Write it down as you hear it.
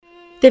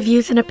The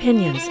views and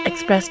opinions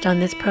expressed on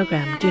this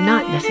program do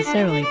not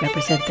necessarily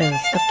represent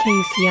those of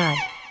KUCI,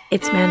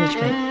 its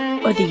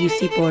management, or the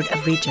UC Board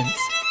of Regents.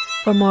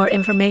 For more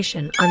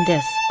information on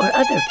this or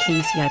other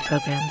KUCI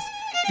programs,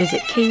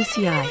 visit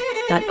kuci.org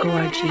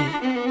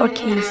or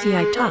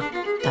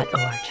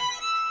kucitalk.org.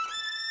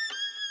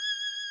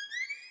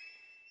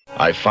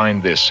 I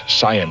find this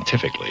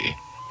scientifically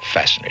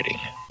fascinating.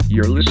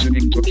 You're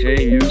listening to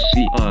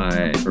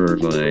KUCI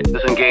Irvine.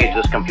 Disengage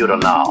this computer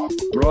now.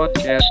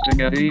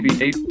 Broadcasting at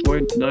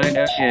 88.9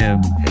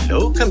 FM.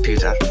 Hello,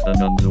 computer.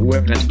 And on the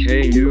web at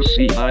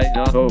kuci.org.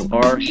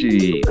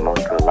 The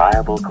most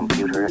reliable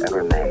computer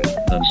ever made.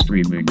 And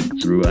streaming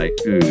through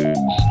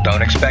iTunes.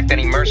 Don't expect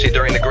any mercy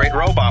during the Great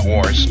Robot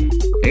Wars.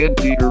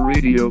 Anteater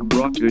Radio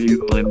brought to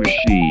you by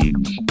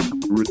machines.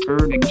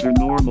 Returning to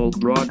normal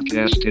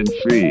broadcast in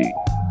 3,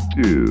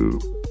 2,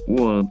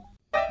 1.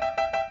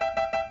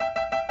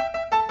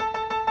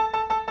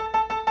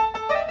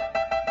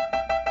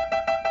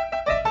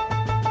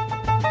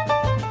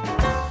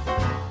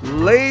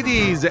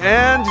 Ladies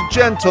and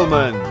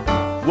gentlemen,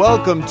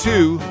 welcome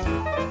to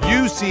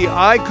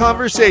UCI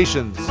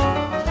Conversations,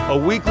 a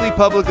weekly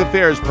public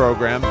affairs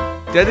program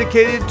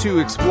dedicated to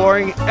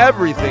exploring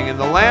everything in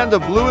the land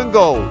of blue and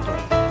gold,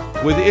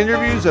 with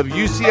interviews of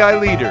UCI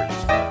leaders,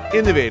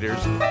 innovators,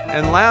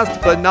 and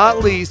last but not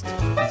least,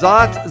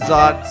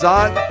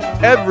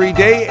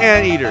 everyday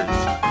anteaters.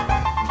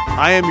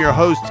 I am your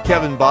host,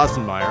 Kevin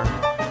Bossenmeyer,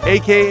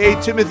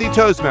 aka Timothy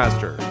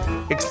Toastmaster,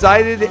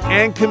 excited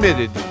and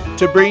committed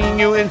to bringing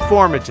you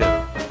informative,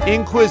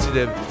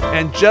 inquisitive,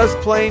 and just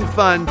plain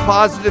fun,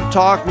 positive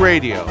talk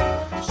radio.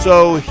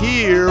 So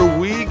here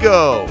we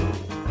go.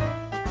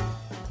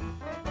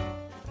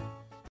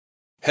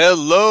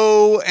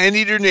 Hello,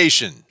 Anteater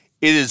Nation.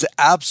 It is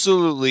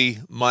absolutely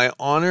my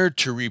honor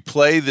to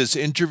replay this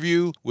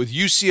interview with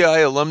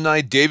UCI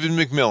alumni David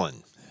MacMillan.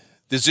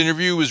 This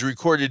interview was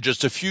recorded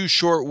just a few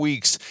short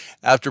weeks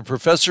after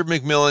Professor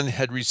MacMillan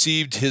had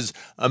received his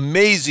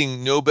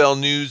amazing Nobel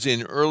news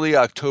in early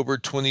October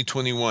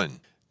 2021.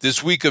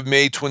 This week of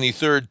May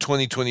 23,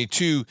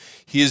 2022,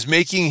 he is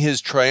making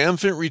his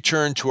triumphant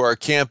return to our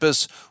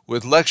campus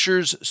with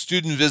lectures,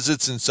 student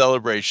visits, and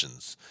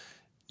celebrations.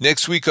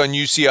 Next week on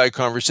UCI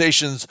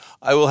Conversations,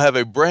 I will have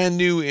a brand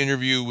new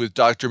interview with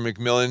Dr.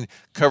 MacMillan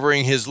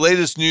covering his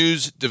latest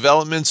news,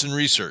 developments, and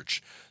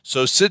research.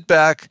 So sit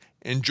back,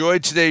 enjoy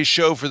today's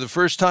show for the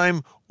first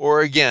time, or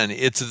again,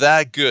 it's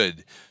that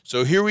good.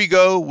 So here we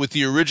go with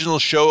the original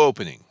show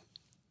opening.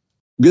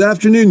 Good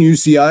afternoon,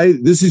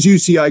 UCI. This is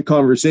UCI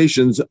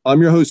Conversations.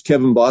 I'm your host,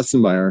 Kevin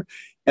Bossenmeyer,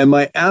 and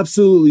my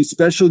absolutely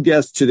special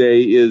guest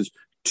today is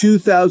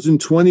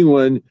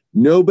 2021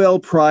 Nobel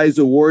Prize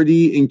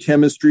awardee in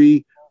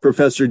chemistry,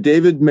 Professor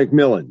David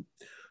MacMillan,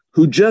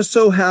 who just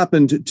so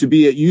happened to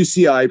be at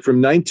UCI from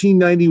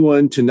 1991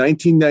 to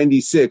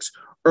 1996,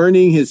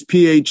 earning his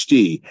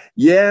PhD.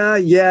 Yeah.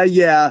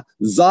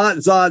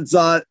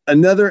 Zot.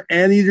 Another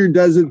anteater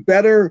does it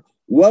better.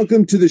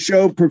 Welcome to the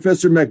show,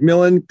 Professor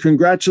MacMillan.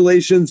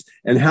 Congratulations.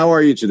 And how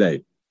are you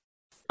today?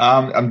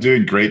 I'm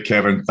doing great,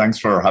 Kevin. Thanks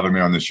for having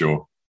me on the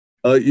show.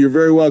 You're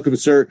very welcome,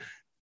 sir.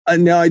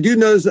 Now, I do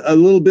notice a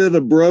little bit of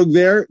a brogue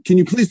there. Can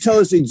you please tell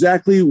us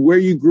exactly where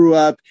you grew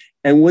up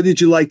and what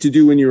did you like to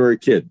do when you were a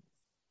kid?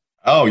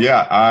 Oh,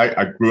 yeah.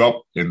 I grew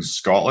up in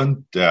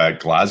Scotland,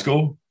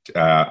 Glasgow.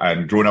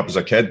 And growing up as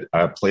a kid,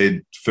 I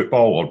played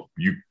football, or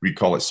we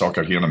call it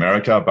soccer here in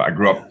America, but I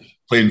grew up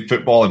playing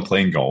football and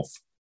playing golf.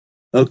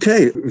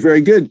 Okay,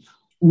 very good.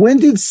 When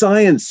did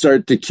science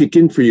start to kick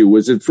in for you?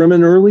 Was it from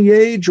an early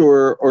age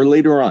or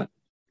later on?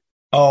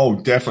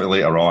 Oh, definitely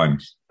later on.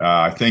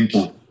 I think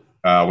when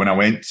I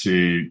went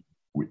in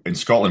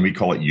Scotland, we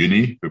call it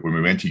uni, but when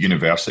we went to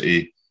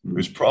university, it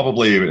was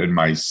probably in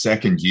my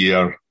second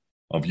year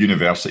of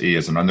university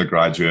as an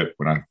undergraduate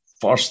when I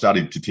first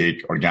started to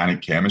take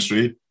organic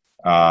chemistry.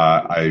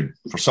 I,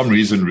 for some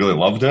reason, really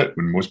loved it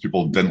when most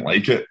people didn't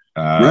like it.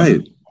 Right.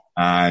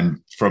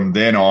 And from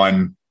then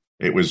on,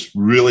 it was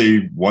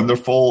really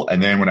wonderful.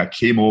 And then when I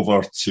came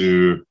over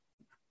to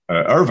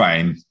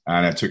Irvine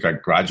and I took a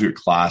graduate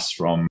class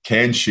from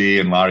Ken Shea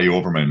and Larry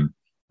Overman,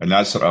 and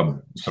that sort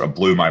of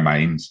blew my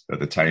mind at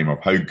the time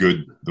of how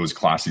good those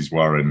classes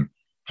were and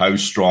how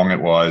strong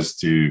it was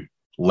to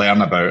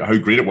learn about, how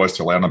great it was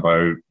to learn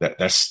about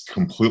this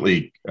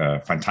completely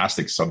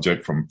fantastic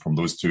subject from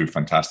those two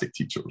fantastic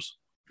teachers.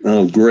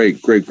 Oh,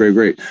 great.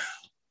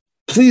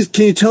 Please,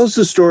 can you tell us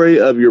the story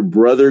of your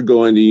brother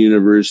going to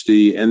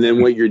university and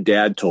then what your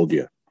dad told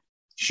you?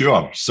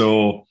 Sure.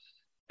 So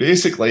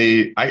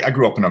basically, I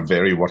grew up in a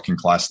very working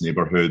class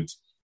neighborhood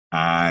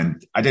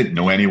and I didn't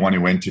know anyone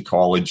who went to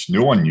college.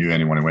 No one knew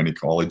anyone who went to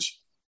college.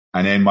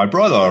 And then my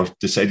brother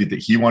decided that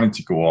he wanted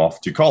to go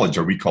off to college,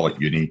 or we call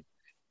it uni.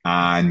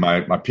 And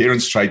my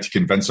parents tried to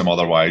convince him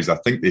otherwise. I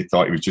think they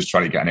thought he was just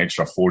trying to get an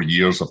extra 4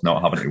 years of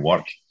not having to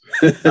work.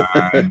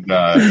 And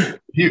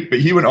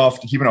he went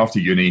off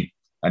to uni,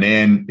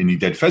 and he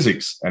did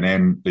physics. And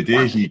then the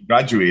day he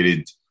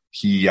graduated,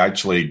 he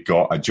actually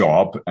got a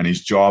job, and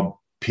his job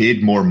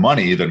paid more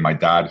money than my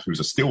dad, who's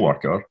a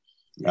steelworker.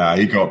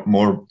 He got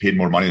paid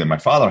more money than my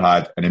father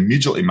had. And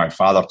immediately my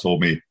father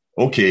told me,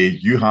 okay,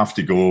 you have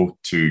to go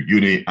to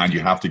uni and you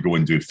have to go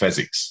and do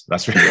physics.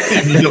 That's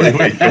immediately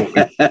what he told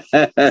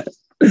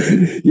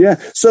me.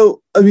 Yeah.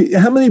 So, I mean,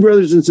 how many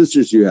brothers and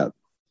sisters do you have?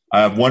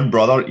 I have one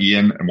brother,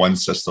 Ian, and one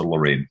sister,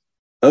 Lorraine.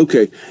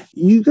 Okay.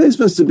 You guys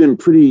must have been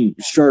pretty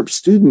sharp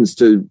students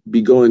to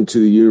be going to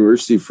the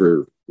university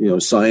for,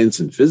 science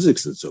and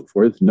physics and so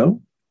forth.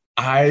 No?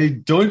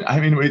 It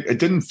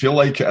didn't feel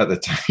like it at the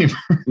time.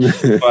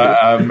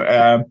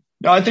 But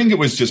no, I think it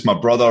was just my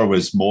brother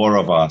was more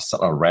of a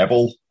sort of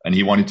rebel and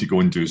he wanted to go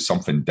and do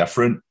something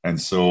different.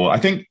 And so I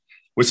think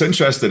what's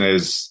interesting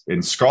is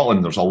in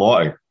Scotland, there's a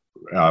lot of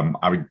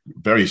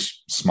very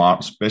smart,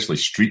 especially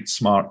street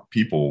smart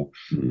people,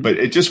 but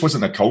it just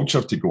wasn't a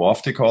culture to go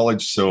off to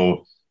college.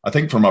 So I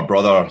think for my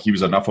brother, he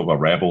was enough of a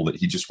rebel that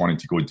he just wanted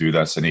to go do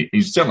this. And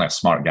he's certainly a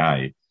smart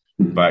guy,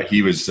 but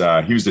he was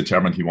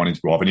determined he wanted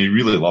to go off and he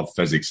really loved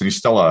physics. And he's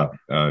still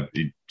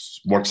he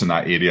works in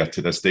that area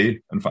to this day,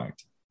 in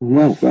fact.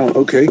 Wow.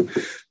 Okay.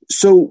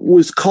 So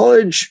was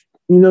college,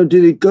 did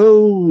it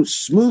go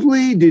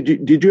smoothly?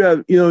 Did you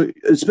have,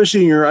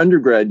 especially in your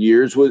undergrad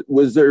years,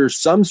 was there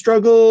some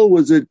struggle?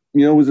 Was it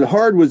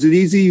hard? Was it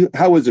easy?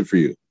 How was it for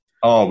you?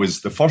 Oh,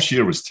 the first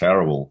year was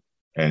terrible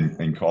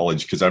in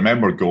college because I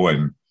remember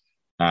going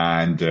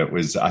and I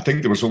was in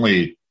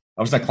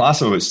a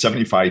class of about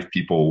 75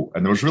 people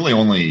and there was really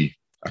only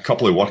a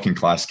couple of working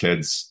class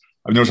kids.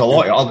 I mean, there was a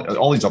lot,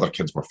 all these other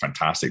kids were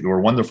fantastic. They were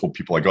wonderful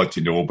people I got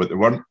to know, but they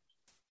weren't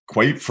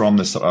quite from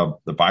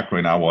the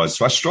background I was.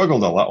 So I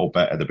struggled a little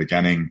bit at the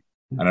beginning.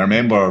 And I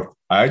remember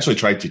I actually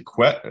tried to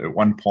quit at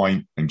one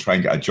point and try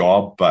and get a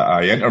job, but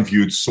I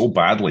interviewed so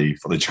badly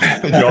for the job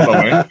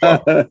I went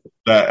for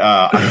that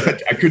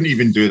I couldn't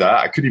even do that.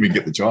 I couldn't even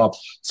get the job.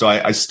 So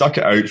I stuck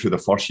it out for the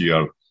first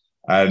year.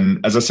 And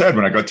as I said,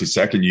 when I got to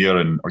second year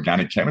and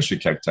organic chemistry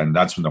kicked in,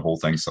 that's when the whole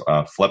thing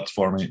flipped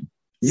for me.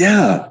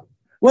 Yeah.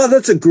 Well,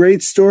 that's a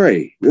great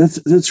story.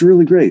 That's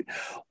really great.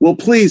 Well,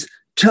 please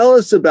tell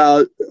us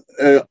about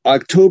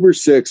October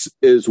 6th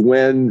is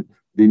when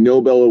the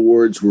Nobel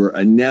Awards were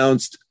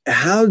announced.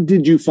 How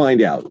did you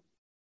find out?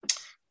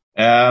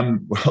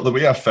 Well, the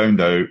way I found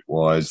out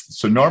was,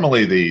 so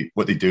normally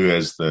what they do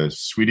is the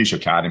Swedish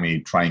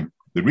Academy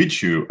they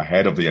reach you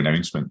ahead of the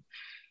announcement.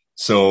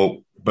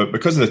 So, but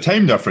because of the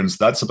time difference,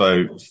 that's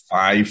about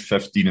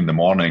 5:15 in the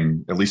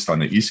morning, at least on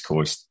the East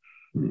Coast.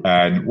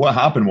 And what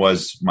happened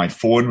was my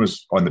phone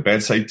was on the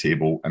bedside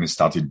table and it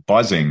started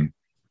buzzing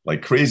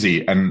like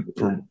crazy. And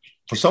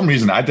for some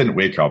reason, I didn't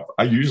wake up.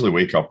 I usually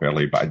wake up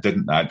early, but I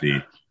didn't that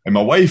day. And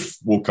my wife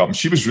woke up and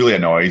she was really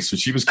annoyed. So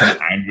she was kind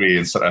of angry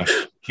and sort of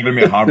giving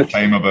me a hard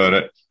time about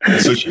it. And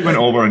so she went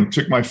over and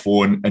took my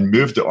phone and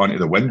moved it onto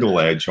the window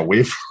ledge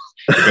away from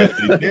the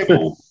bedside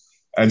table.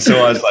 And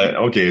so I was like,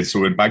 okay, so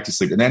we went back to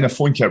sleep. And then the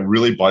phone kept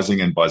really buzzing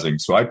and buzzing.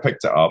 So I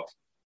picked it up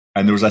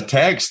and there was a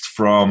text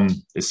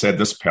it said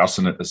this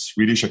person at the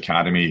Swedish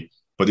Academy,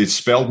 but they'd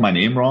spelled my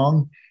name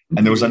wrong.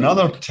 And there was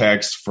another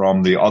text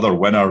from the other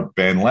winner,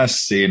 Ben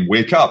Liss, saying,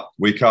 wake up,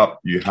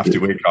 you have to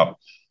wake up.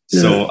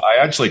 Yeah. So I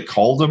actually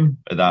called him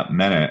at that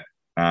minute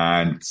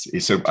and he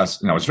said, I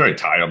was very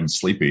tired and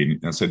sleepy.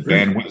 And I said,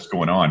 Ben, what is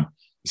going on?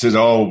 He says,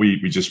 oh, we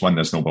just won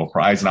this Nobel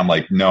Prize. And I'm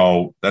like,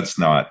 no, that's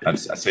not. I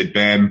said,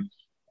 Ben,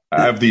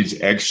 I have these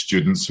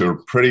ex-students who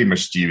are pretty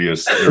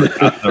mischievous.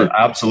 They're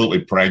absolutely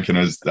pranking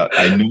us. That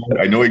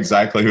I know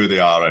exactly who they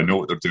are. I know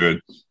what they're doing.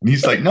 And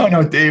he's like,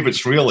 no, Dave,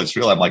 it's real.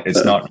 I'm like,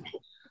 it's not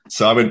real.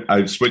 So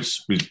I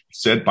switched, we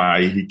said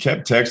bye. He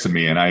kept texting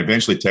me and I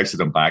eventually texted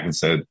him back and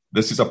said,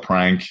 this is a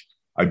prank.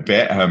 I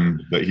bet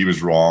him that he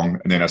was wrong.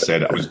 And then I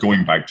said I was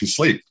going back to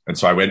sleep. And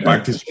so I went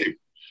back to sleep.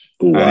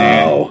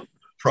 Wow.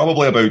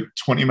 Probably about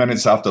 20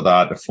 minutes after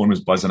that, the phone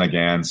was buzzing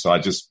again. So I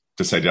just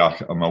decided,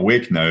 I'm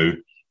awake now.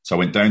 So I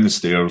went down the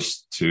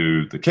stairs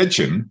to the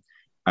kitchen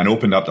and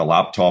opened up the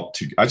laptop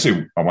I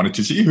wanted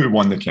to see who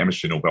won the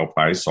Chemistry Nobel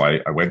Prize. So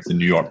I went to the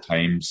New York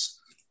Times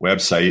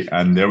website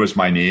and there was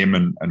my name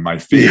and my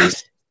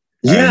face.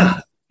 Yeah.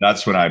 And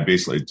that's when I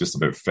basically just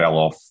about fell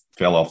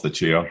off the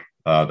chair.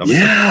 That was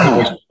one of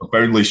the most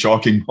profoundly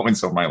shocking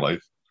moments of my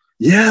life.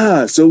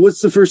 Yeah. So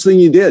what's the first thing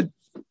you did?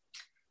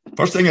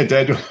 First thing I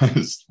did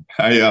was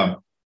I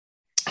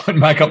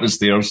went back up the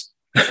stairs.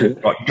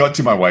 Got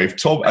to my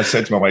wife. I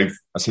said to my wife,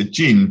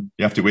 Jean,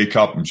 you have to wake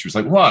up. And she was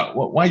like, what?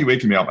 Why are you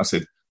waking me up? I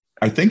said,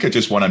 I think I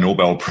just won a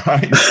Nobel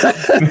Prize.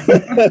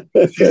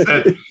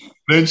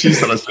 Then she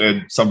sort of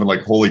said something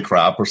like, holy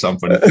crap or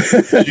something.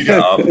 She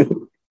got up.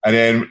 And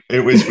then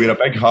we had a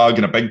big hug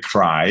and a big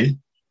cry.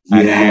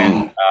 And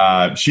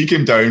then she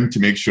came down to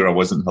make sure I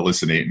wasn't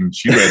hallucinating.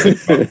 She read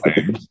it 12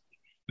 times.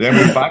 Then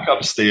we went back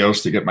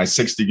upstairs to get my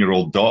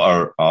 16-year-old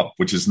daughter up,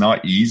 which is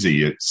not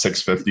easy at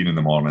 6:15 in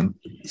the morning.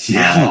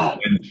 Yeah.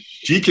 And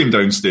she came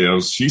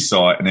downstairs, she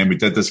saw it, and then we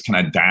did this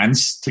kind of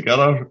dance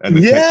together.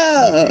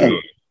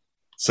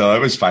 So it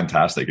was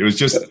fantastic. It was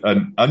just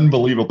an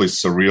unbelievably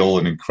surreal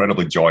and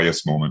incredibly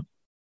joyous moment.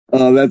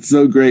 Oh, that's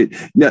so great.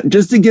 Now,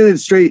 just to get it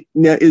straight,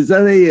 now, is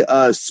that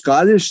a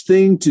Scottish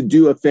thing to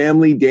do a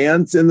family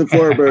dance in the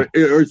floor,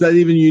 or is that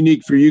even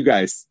unique for you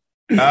guys?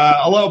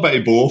 A little bit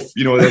of both.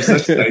 You know, there's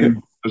this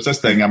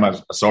thing. I'm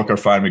a soccer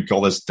fan. We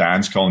call this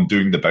dance called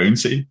doing the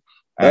bouncy.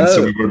 And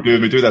so we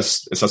do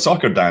this. It's a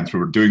soccer dance. We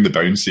were doing the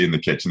bouncy in the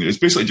kitchen. It's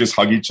basically just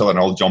hug each other and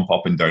all jump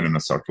up and down in a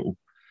circle.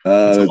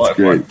 That's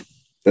great.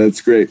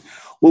 That's great.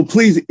 Well,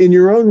 please, in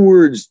your own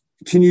words,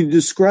 can you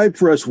describe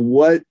for us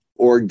what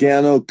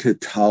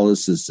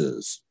organocatalysis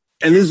is?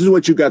 And this is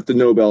what you got the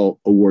Nobel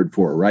Award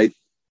for, right?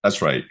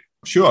 That's right.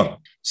 Sure.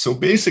 So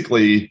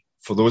basically,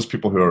 for those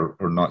people who are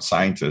not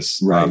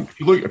scientists, right.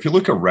 If you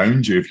look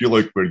around you, if you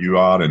look where you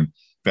are, and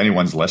if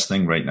anyone's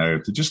listening right now,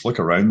 if they just look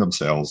around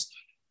themselves,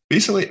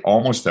 basically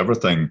almost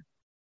everything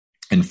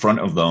in front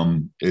of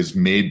them is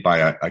made by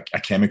a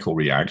chemical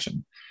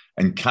reaction.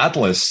 And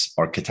catalysis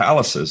or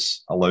catalysis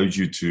allows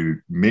you to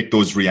make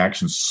those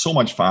reactions so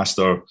much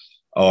faster,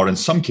 or in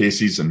some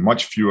cases in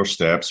much fewer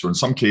steps, or in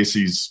some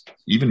cases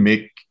even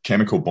make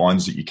chemical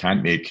bonds that you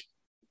can't make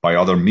by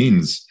other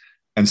means.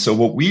 And so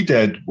what we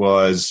did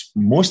was,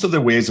 most of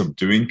the ways of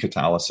doing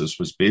catalysis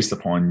was based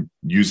upon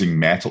using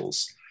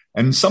metals.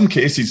 And in some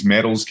cases,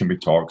 metals can be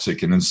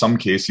toxic, and in some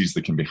cases,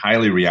 they can be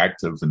highly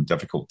reactive and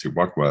difficult to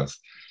work with.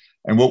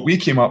 And what we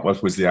came up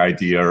with was the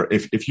idea,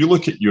 if you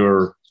look at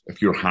your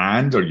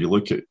hand, or you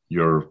look at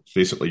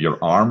basically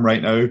your arm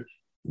right now,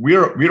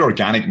 we're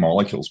organic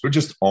molecules. We're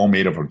just all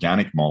made of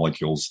organic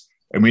molecules.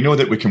 And we know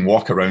that we can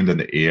walk around in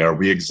the air.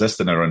 We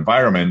exist in our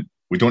environment.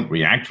 We don't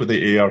react with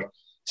the air.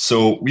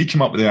 So we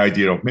came up with the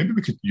idea of maybe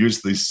we could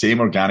use these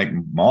same organic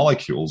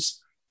molecules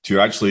to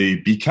actually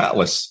be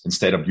catalysts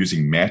instead of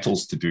using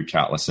metals to do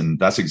catalysts. And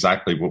that's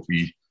exactly what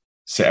we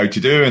set out to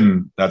do.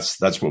 And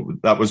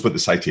that was what the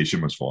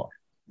citation was for.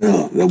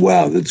 Oh,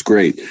 wow, that's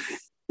great.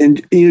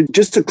 And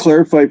just to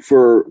clarify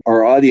for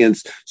our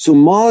audience, so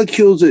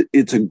molecules,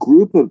 it's a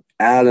group of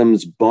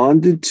atoms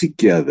bonded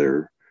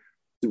together,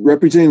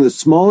 representing the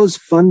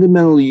smallest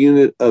fundamental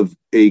unit of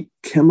a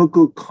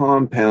chemical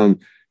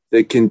compound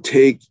that can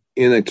take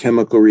in a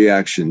chemical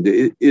reaction.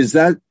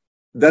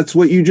 That's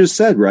what you just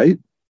said, right?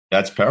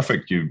 That's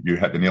perfect. You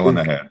hit the nail on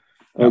the head.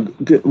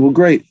 Good. Well,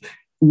 great.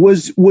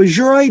 Was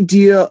your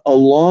idea a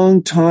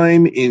long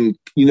time in,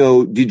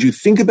 did you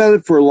think about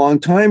it for a long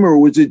time, or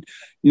was it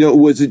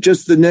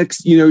just the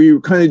next, you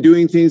were kind of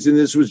doing things and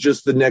this was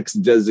just the next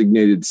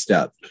designated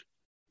step?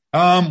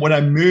 When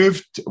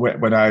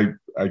I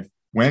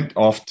went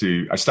off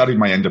I studied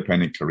my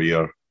independent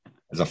career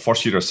as a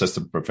first-year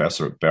assistant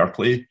professor at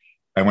Berkeley.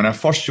 And when I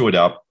first showed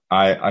up,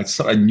 I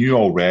sort of knew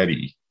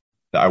already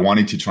that I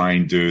wanted to try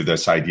and do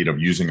this idea of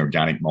using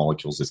organic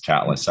molecules as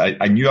catalysts.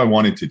 I knew I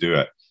wanted to do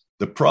it.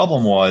 The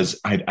problem was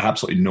I had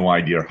absolutely no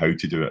idea how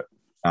to do it.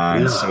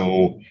 And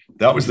so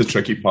that was the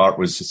tricky part,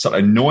 was sort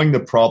of knowing the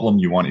problem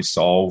you want to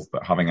solve,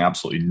 but having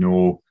absolutely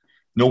no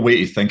way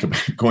to think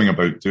about going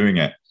about doing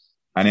it.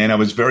 And then I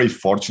was very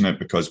fortunate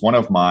because one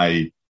of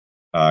my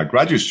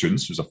graduate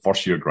students, who's a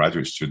first-year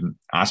graduate student,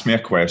 asked me a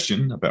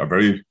question about a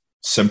very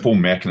simple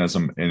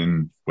mechanism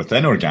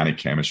within organic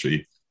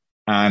chemistry.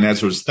 And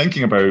as I was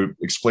thinking about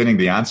explaining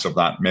the answer of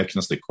that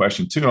mechanistic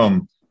question to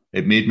him,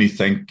 it made me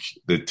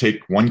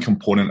take one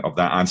component of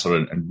that answer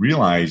and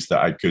realize that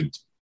I could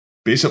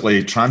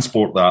basically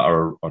transport that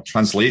or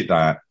translate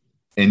that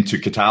into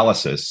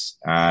catalysis.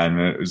 And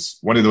it was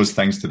one of those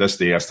things, to this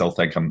day, I still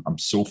think I'm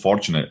so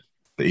fortunate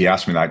that he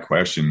asked me that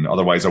question.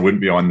 Otherwise, I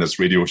wouldn't be on this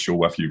radio show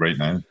with you right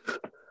now.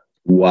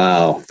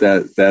 Wow,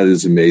 that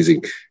is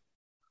amazing.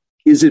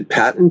 Is it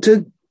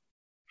patented?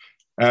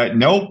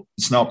 No,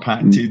 it's not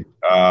patented.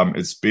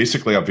 It's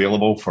basically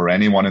available for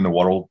anyone in the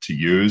world to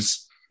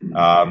use.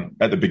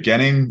 At the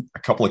beginning, a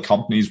couple of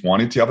companies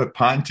wanted to have it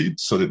patented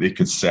so that they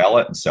could sell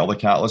it and sell the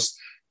catalyst.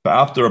 But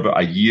after about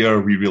a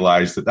year, we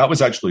realized that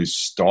was actually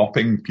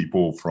stopping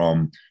people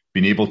from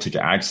being able to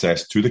get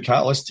access to the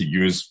catalyst to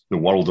use the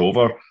world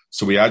over.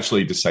 So we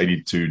actually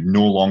decided to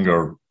no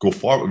longer go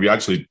forward. We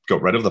actually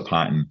got rid of the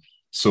patent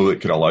so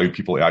it could allow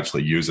people to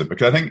actually use it.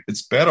 Because I think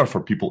it's better for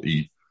people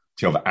to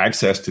have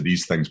access to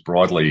these things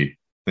broadly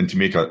than to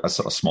make a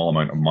sort of small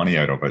amount of money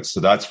out of it. So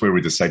that's where we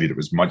decided it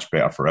was much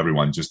better for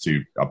everyone just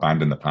to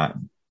abandon the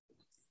patent.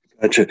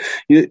 Gotcha.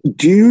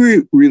 Do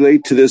you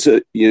relate to this?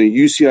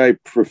 UCI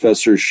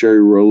professor Sherry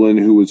Rowland,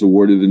 who was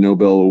awarded the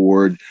Nobel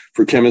Award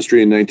for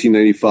Chemistry in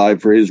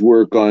 1995 for his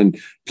work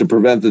to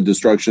prevent the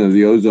destruction of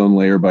the ozone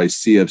layer by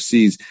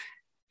CFCs,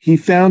 he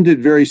found it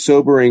very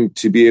sobering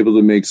to be able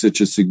to make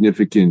such a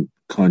significant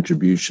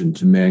contribution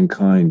to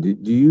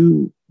mankind. Do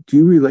you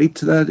relate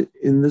to that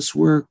in this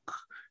work?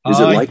 Is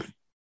it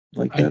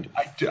like that?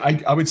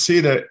 I would say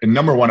that, and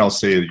number one, I'll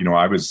say,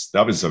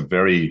 that was a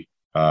very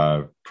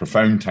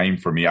profound time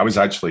for me. I was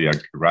actually a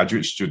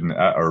graduate student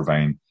at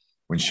Irvine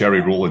when Sherry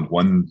Rowland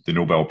won the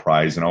Nobel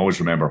Prize, and I always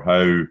remember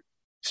how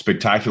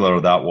spectacular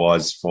that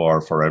was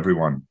for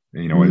everyone.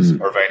 As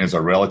Irvine is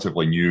a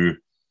relatively new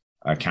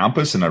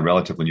campus and a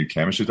relatively new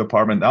chemistry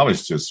department, that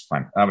was just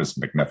fun. That was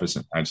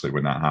magnificent, actually,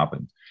 when that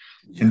happened.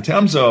 In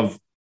terms of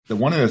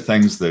one of the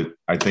things that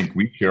I think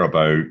we care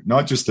about,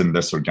 not just in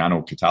this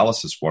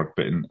organocatalysis work,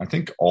 but in I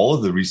think all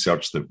of the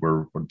research that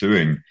we're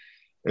doing,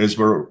 is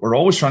we're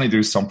always trying to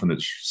do something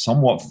that's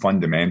somewhat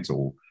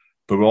fundamental,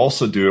 but we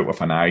also do it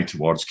with an eye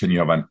towards, can you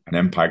have an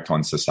impact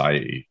on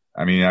society?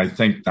 I mean, I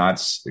think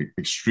that's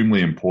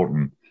extremely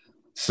important.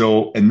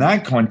 So in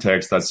that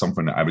context, that's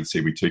something that I would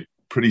say we take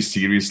pretty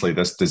seriously,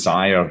 this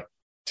desire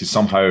to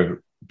somehow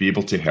be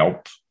able to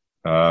help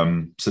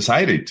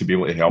society, to be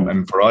able to help.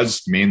 And for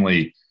us,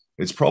 mainly,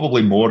 it's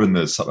probably more in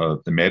the sort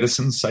of the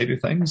medicine side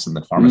of things and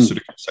the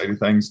pharmaceutical side of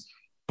things.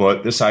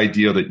 But this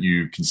idea that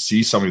you can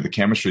see some of the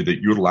chemistry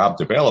that your lab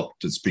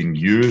developed that's being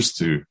used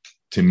to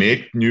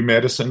make new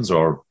medicines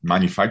or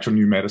manufacture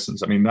new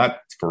medicines, I mean,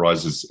 that for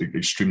us is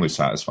extremely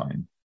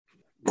satisfying.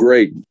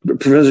 Great.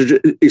 Professor,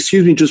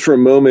 excuse me just for a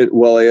moment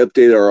while I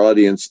update our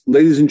audience.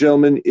 Ladies and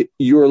gentlemen,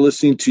 you are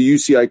listening to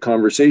UCI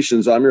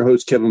Conversations. I'm your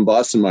host, Kevin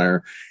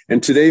Bossenmeyer.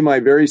 And today my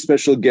very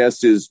special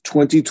guest is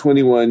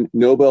 2021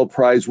 Nobel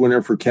Prize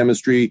winner for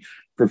chemistry,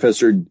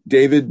 Professor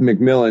David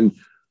MacMillan,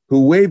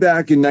 who way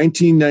back in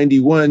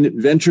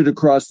 1991 ventured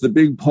across the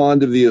big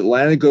pond of the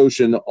Atlantic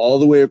Ocean all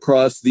the way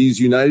across these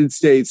United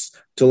States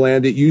to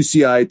land at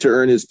UCI to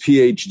earn his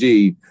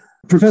PhD.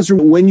 Professor,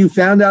 when you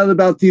found out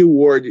about the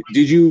award,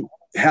 did you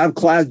have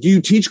class? Do you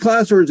teach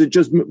class, or is it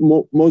just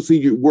mostly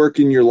you work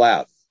in your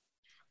lab?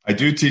 I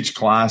do teach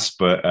class,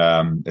 but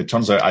it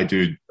turns out I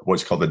do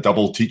what's called a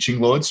double teaching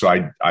load. So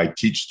I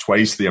teach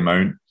twice the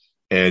amount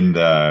in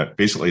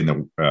basically in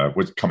the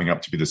what's coming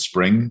up to be the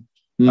spring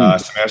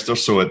semester.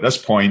 So at this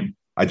point,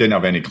 I didn't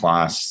have any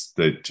class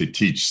to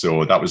teach,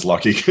 so that was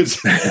lucky because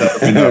it's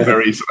been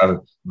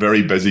a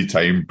very busy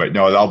time. But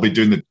no, I'll be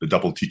doing the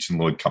double teaching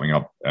load coming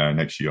up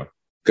next year.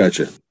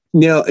 Gotcha.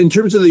 Now, in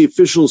terms of the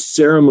official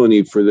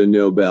ceremony for the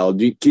Nobel,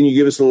 can you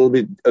give us a little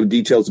bit of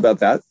details about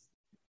that?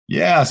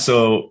 Yeah,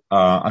 so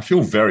I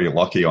feel very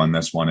lucky on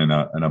this one in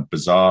a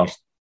bizarre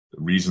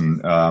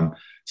reason.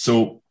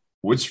 So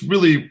what's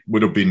really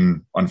would have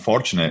been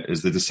unfortunate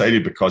is they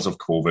decided because of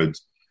COVID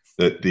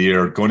that they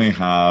are going to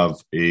have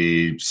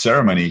a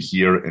ceremony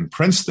here in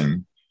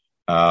Princeton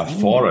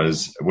for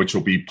us, which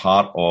will be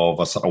part of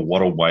a sort of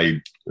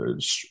worldwide,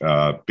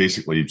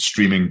 basically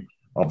streaming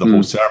of the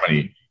whole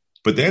ceremony.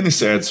 But then they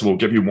said, so we're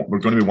going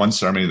to be one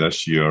ceremony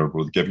this year.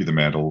 We'll give you the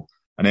medal.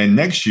 And then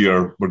next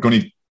year, we're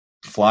going to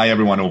fly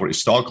everyone over to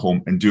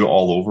Stockholm and do it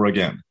all over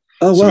again.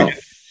 Oh, wow.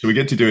 So we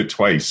get to do it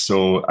twice.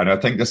 So, and I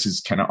think this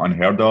is kind of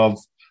unheard of.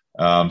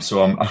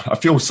 So I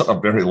feel sort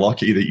of very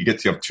lucky that you get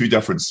to have two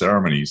different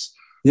ceremonies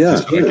to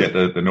sort of get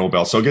the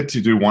Nobel. So I get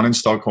to do one in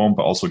Stockholm,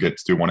 but also get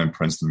to do one in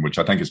Princeton, which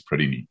I think is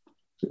pretty neat.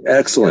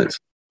 Excellent.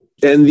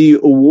 And the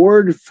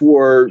award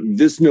for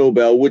this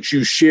Nobel, which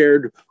you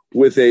shared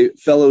with a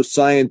fellow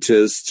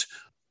scientist,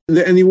 and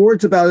the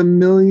award's about $1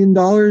 million.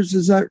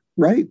 Is that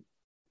right?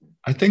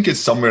 I think it's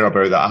somewhere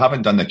about that. I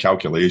haven't done the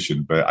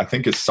calculation, but I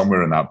think it's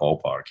somewhere in that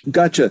ballpark.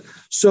 Gotcha.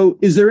 So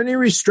is there any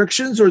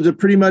restrictions, or is it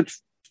pretty much,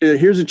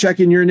 here's a check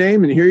in your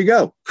name and here you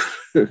go?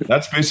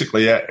 That's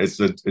basically it. It's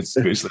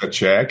basically a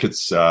check.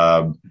 It's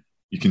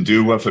you can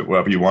do with it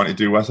whatever you want to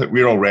do with it.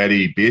 We're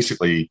already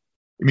basically,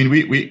 I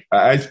mean,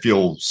 I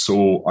feel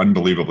so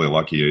unbelievably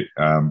lucky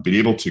being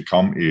able to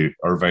come to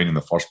Irvine in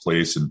the first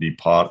place and be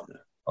part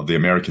of the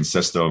American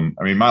system.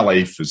 I mean, my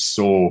life is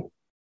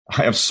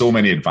I have so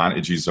many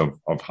advantages of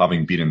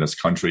having been in this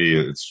country.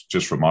 It's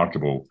just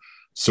remarkable.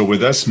 So with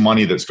this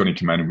money that's going to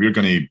come in, we're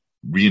going to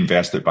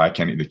reinvest it back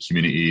into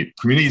the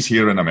communities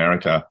here in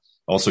America,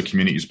 also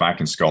communities back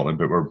in Scotland,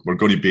 but we're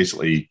going to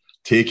basically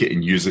take it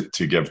and use it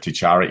to give to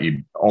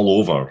charity all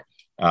over.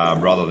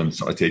 Rather than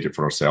sort of take it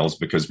for ourselves,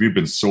 because we've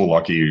been so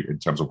lucky in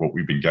terms of what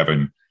we've been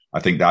given. I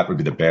think that would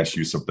be the best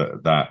use of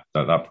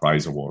that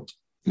prize award.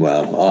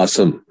 Wow,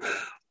 awesome.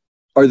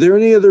 Are there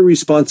any other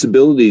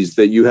responsibilities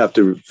that you have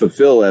to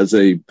fulfill as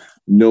a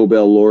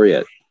Nobel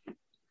laureate?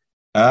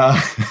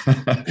 My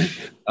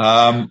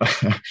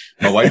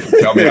wife would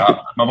tell me.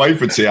 My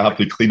wife would say I have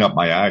to clean up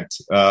my act.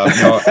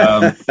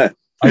 I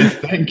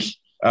think.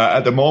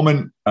 At the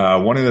moment,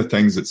 one of the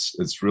things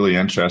that's really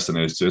interesting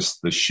is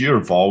just the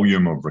sheer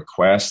volume of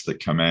requests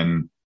that come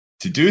in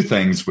to do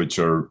things which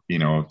are,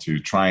 to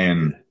try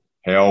and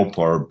help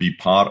or be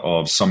part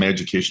of some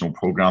educational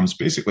programs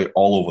basically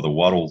all over the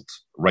world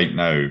right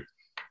now.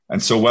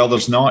 And so while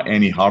there's not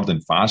any hard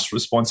and fast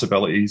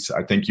responsibilities,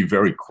 I think you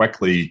very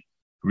quickly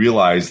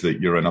realize that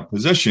you're in a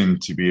position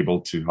to be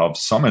able to have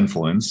some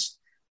influence,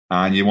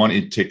 and you want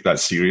to take that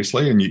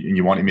seriously, and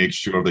you want to make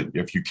sure that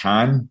if you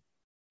can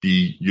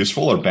be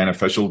useful or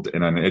beneficial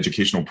in an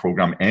educational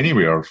program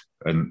anywhere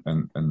in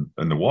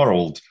the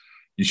world,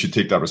 you should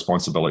take that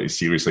responsibility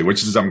seriously,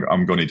 which is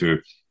I'm going to do.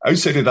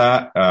 Outside of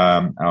that,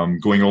 I'm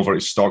going over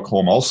to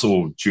Stockholm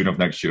also June of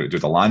next year to do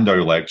the Landau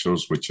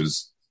lectures, which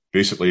is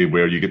basically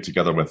where you get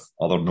together with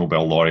other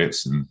Nobel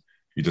laureates and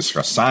you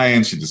discuss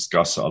science, you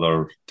discuss some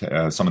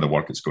of the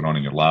work that's going on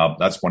in your lab.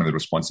 That's one of the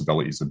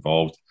responsibilities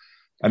involved.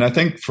 And I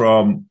think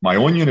from my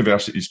own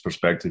university's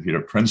perspective here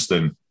at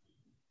Princeton,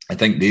 I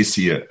think they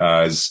see it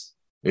as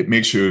it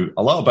makes you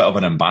a little bit of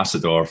an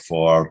ambassador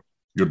for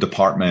your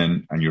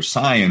department and your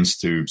science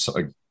to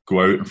sort of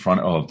go out in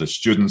front of the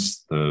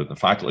students, the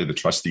faculty, the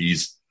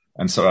trustees,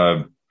 and sort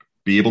of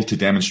be able to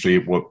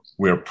demonstrate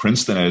where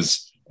Princeton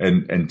is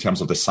in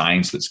terms of the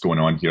science that's going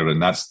on here.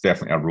 And that's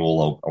definitely a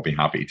role I'll be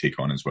happy to take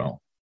on as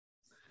well.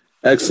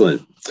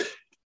 Excellent.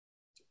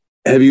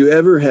 Have you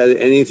ever had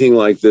anything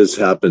like this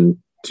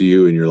happen to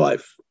you in your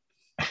life?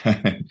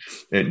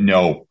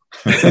 No,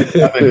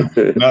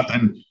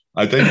 nothing.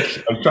 I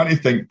think I'm trying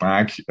to think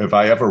back if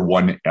I ever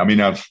won. I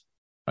mean, I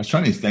was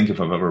trying to think if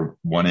I've ever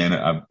won in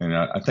it.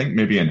 I think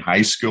maybe in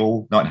high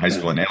school, not in high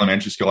school, in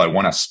elementary school, I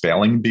won a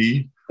spelling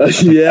bee.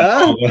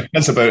 Yeah,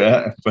 that's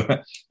about it.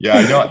 But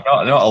yeah, not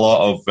a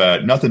lot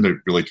of nothing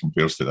that really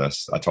compares to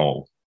this at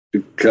all.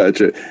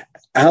 Gotcha.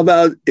 How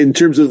about in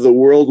terms of the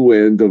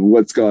whirlwind of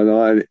what's gone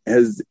on?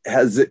 Has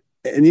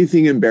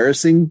anything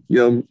embarrassing,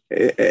 have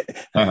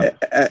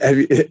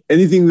you,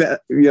 anything that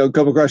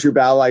come across your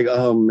bow like,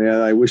 oh man,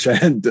 I wish I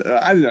had,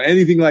 I don't know,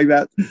 anything like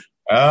that?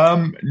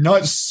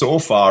 Not so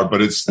far,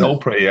 but it's still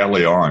pretty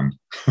early on.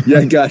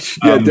 Yeah, gosh,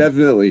 yeah,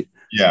 definitely.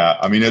 Yeah,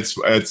 I mean, it's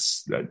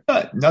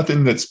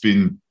nothing that's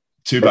been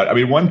too bad. I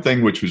mean, one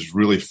thing which was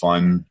really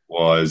fun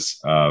was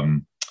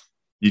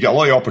you get a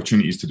lot of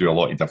opportunities to do a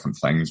lot of different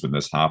things when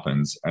this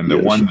happens. And the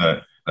one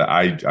that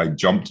I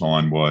jumped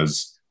on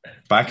was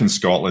back in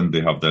Scotland, they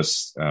have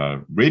this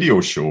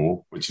radio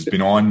show, which has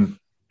been on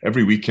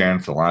every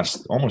weekend for the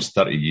last almost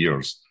 30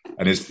 years.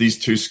 And it's these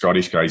two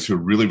Scottish guys who are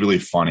really, really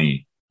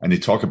funny. And they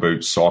talk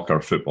about soccer,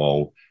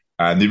 football,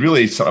 and they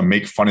really sort of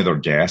make fun of their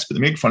guests, but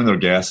they make fun of their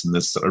guests in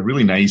this sort of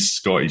really nice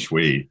Scottish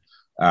way.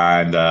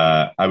 And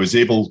I was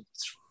able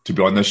to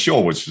be on this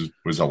show, which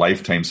was a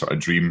lifetime sort of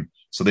dream.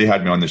 So they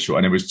had me on the show,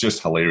 and it was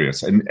just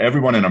hilarious. And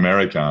everyone in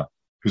America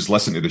who's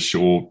listened to the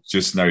show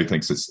just now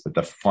thinks it's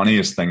the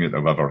funniest thing that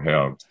they've ever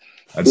heard.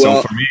 And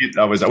so for me,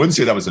 I wouldn't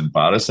say that was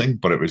embarrassing,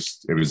 but it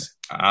was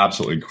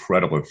absolutely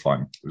incredibly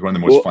fun. It was one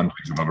of the most fun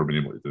things I've ever been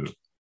able to do.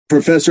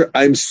 Professor,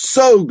 I'm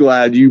so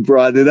glad you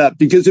brought it up,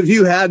 because if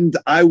you hadn't,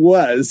 I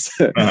was.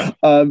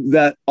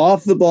 That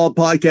Off the Ball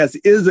podcast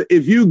is,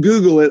 if you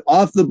Google it,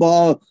 Off the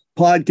Ball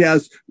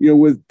podcast,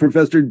 with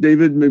Professor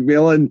David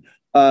MacMillan,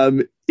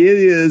 it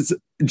is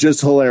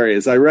just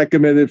hilarious. I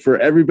recommend it for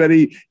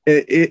everybody.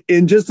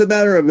 In just a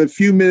matter of a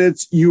few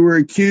minutes, you were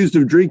accused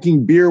of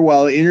drinking beer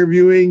while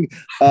interviewing.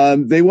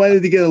 They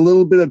wanted to get a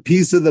little bit of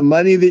piece of the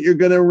money that you're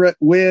going to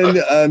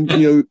win.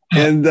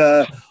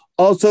 And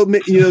also,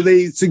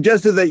 they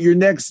suggested that your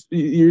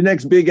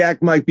next big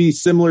act might be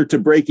similar to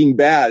Breaking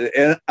Bad,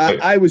 and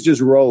I was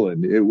just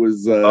rolling. It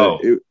was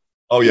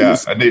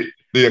and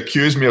they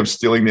accused me of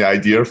stealing the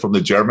idea from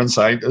the German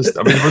scientist.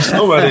 I mean, there were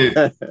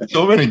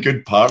so many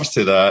good parts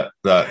to that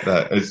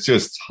it's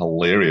just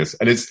hilarious,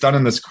 and it's done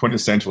in this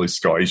quintessentially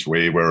Scottish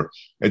way where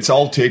it's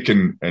all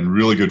taken in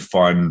really good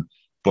fun.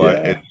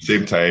 But at the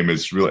same time,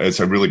 it's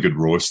a really good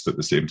roast at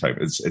the same time.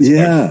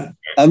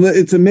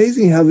 It's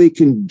amazing how they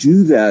can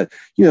do that,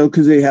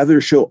 because they have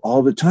their show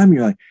all the time.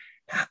 You're like,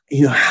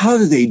 how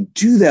do they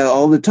do that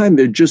all the time?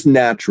 They're just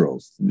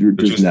naturals. They're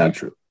just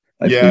natural.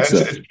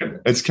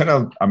 It's kind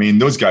of, I mean,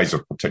 those guys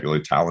are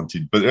particularly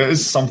talented, but it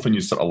is something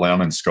you sort of learn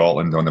in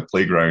Scotland on the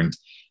playground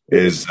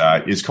is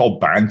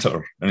called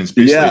banter. And it's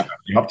basically,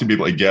 you have to be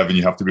able to give and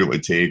you have to be able to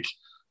take.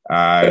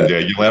 And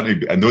you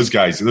learn, and those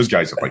guys are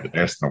like the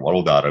best in the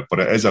world at it. But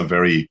it is a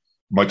very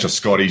much a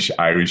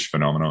Scottish-Irish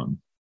phenomenon.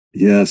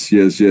 Yes.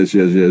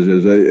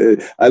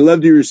 I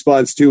loved your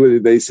response to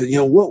it. They said,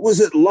 what was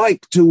it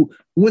like to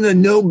win a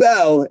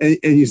Nobel? And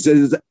you said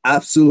it's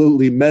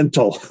absolutely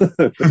mental.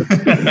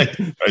 Right.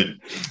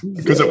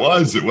 Because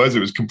it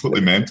was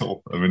completely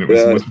mental. I mean, it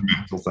was the most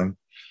mental thing.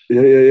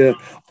 Yeah.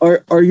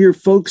 Are your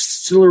folks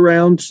still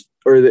around,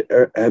 or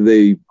have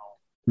they?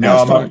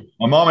 No,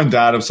 my mom and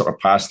dad have sort of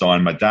passed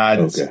on. My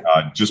dad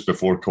just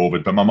before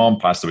COVID, but my mom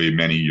passed away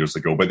many years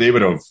ago. But they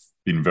would have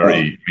been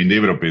they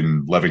would have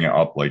been living it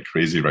up like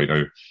crazy right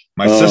now.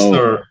 My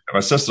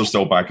sister's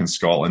still back in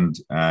Scotland,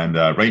 and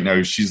right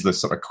now she's the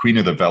sort of queen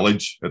of the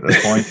village at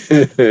this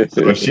point.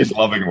 So she's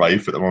loving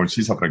life at the moment.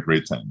 She's having a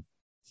great time.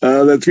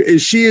 That's great.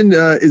 Is she in?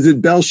 Is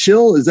it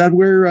Bellshill? Is that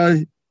where?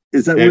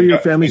 Where your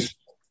family's?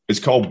 It's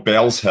called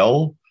Bells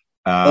Hill.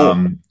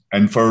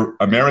 And for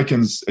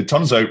Americans, it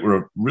turns out we're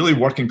a really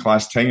working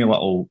class, tiny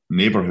little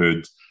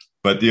neighborhood.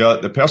 But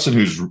the person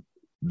who's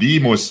the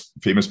most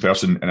famous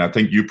person, and I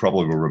think you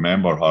probably will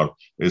remember her,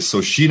 is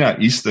Sheena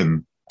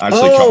Easton.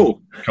 Actually,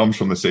 comes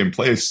from the same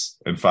place.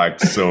 In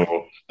fact, so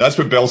that's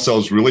what Bellshill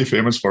is really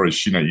famous for, is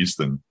Sheena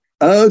Easton.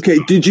 Okay,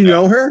 did you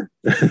know her?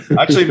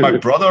 Actually, my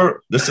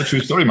brother. This is a true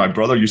story. My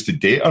brother used to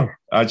date her.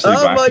 Actually,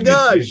 my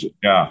gosh!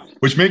 Yeah,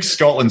 which makes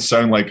Scotland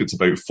sound like it's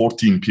about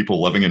 14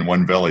 people living in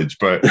one village,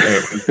 but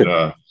it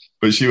was.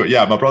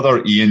 But my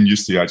brother Ian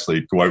used to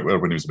actually go out with her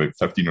when he was about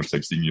 15 or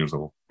 16 years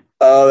old.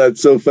 Oh, that's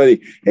so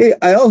funny. Hey,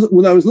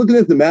 when I was looking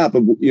at the map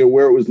of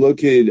where it was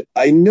located,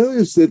 I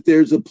noticed that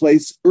there's a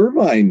place,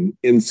 Irvine,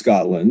 in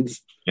Scotland.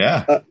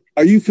 Yeah.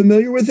 Are you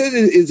familiar with it?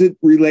 Is it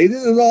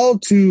related at all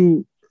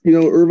to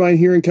Irvine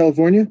here in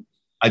California?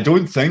 I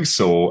don't think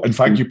so. In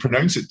fact, you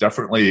pronounce it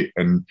differently,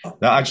 and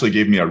that actually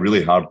gave me a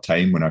really hard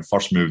time when I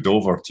first moved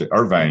over to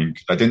Irvine.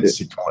 I didn't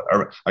call it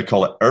Irvine. I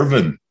call it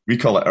Irvin. We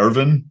call it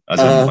Irvin, as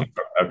in,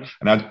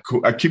 and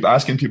I keep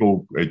asking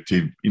people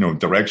to,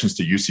 directions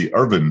to UC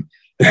Irvine,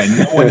 and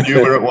no one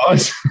knew where it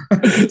was.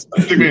 It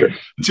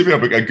took me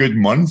a good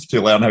month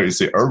to learn how to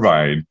say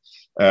Irvine.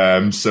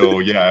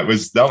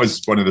 That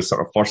was one of the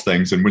sort of first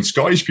things. And when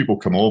Scottish people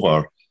come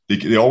over,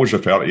 they always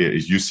refer to it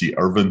as UC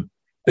Irvine.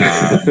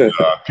 And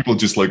people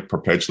just look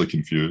perpetually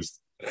confused.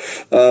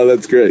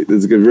 That's great.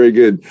 That's good. Very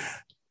good.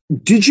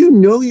 Did you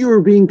know you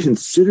were being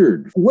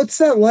considered? What's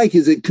that like?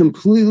 Is it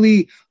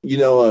completely,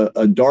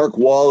 a dark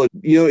wall?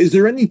 Is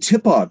there any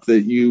tip-off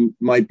that you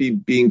might be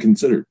being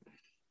considered?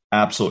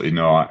 Absolutely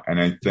not.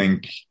 And I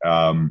think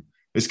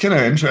it's kind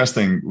of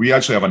interesting. We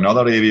actually have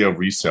another area of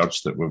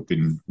research that we've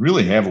been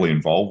really heavily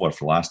involved with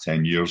for the last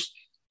 10 years.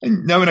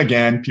 And now and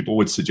again, people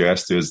would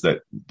suggest is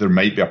that there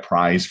might be a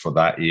prize for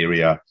that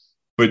area.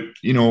 But,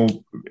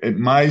 at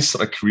my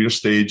sort of career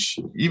stage,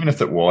 even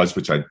if it was,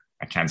 which I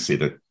can't say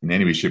that in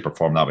any way, shape or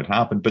form that would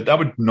happen, but that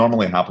would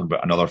normally happen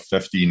about another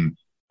 15,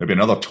 maybe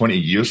another 20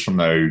 years from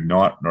now,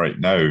 not right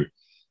now.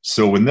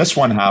 So when this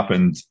one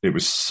happened, it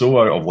was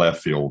so out of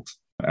left field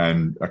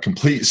and a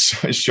complete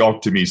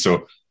shock to me.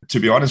 So to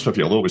be honest with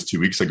you, although it was 2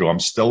 weeks ago, I'm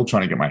still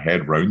trying to get my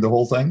head around the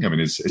whole thing. I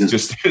mean,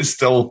 it's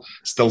still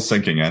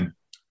sinking in.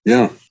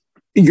 Yeah.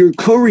 Your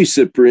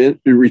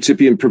co-recipient,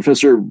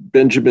 Professor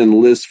Benjamin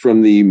List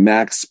from the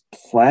Max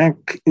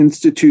Planck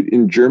Institute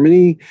in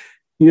Germany,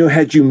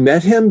 had you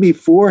met him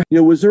before?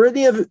 Was there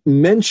any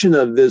mention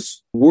of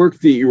this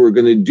work that you were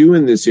going to do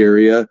in this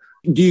area?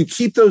 Do you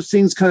keep those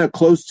things kind of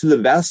close to the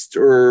vest,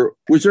 or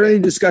was there any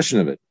discussion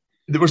of it?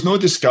 There was no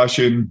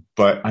discussion,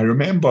 but I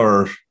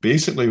remember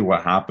basically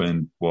what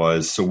happened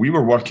was, so we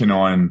were working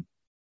on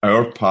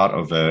our part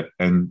of it,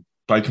 and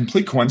by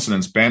complete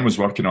coincidence, Ben was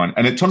working on,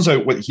 and it turns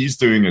out what he's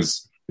doing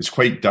is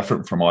quite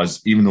different from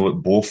us, even though it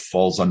both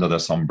falls under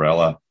this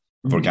umbrella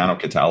of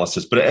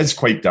organocatalysis, but it is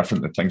quite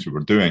different than things we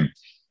were doing.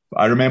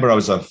 I remember I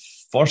was end of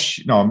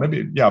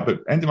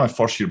my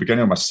first year,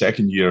 beginning of my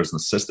second year as an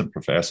assistant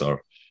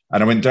professor,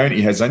 and I went down to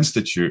his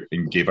institute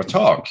and gave a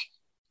talk.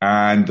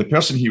 And the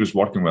person he was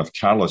working with,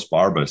 Carlos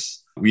Barbas,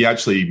 we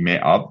actually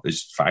met up,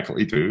 as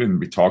faculty do, and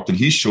we talked, and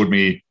he showed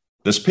me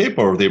this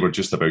paper they were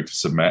just about to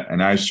submit,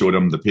 and I showed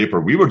him the paper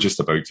we were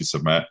just about to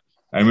submit.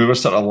 And we were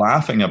sort of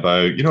laughing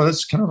about,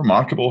 it's kind of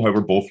remarkable how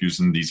we're both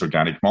using these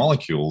organic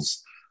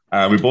molecules.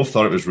 We both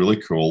thought it was really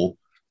cool.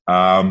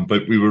 But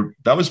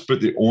that was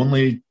the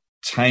only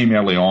time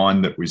early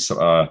on that we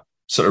sort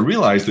of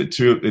realized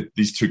that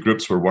these two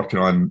groups were working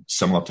on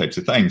similar types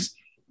of things.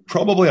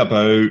 Probably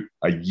about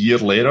a year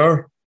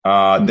later,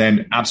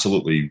 then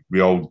absolutely, we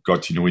all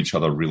got to know each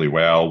other really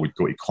well. We'd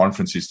go to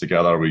conferences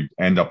together. We'd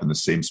end up in the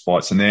same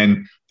spots. And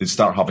then they'd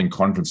start having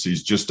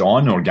conferences just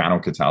on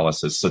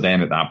organocatalysis. So then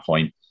at that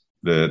point,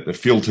 the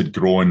field had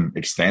grown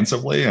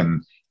extensively,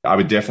 and I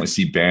would definitely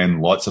see Ben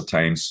lots of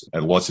times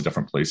at lots of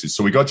different places.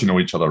 So we got to know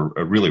each other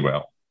really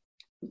well.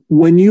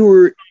 When you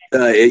were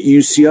at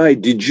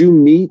UCI, did you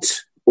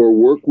meet or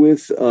work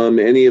with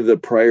any of the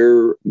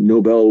prior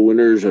Nobel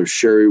winners of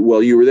Sherry?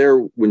 Well, you were there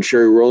when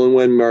Sherry Rowland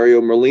won,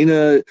 Mario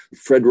Molina,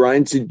 Fred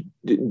Rines.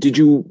 Did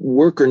you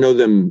work or know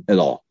them at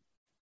all?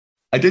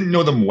 I didn't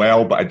know them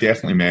well, but I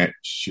definitely met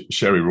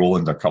Sherry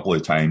Rowland a couple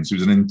of times. He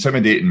was an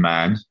intimidating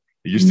man.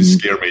 He used to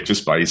scare me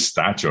just by his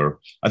stature.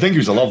 I think he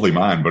was a lovely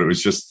man, but it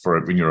was just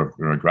for when you're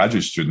a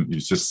graduate student, he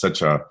was just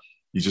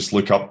you just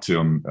look up to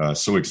him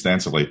so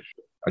extensively.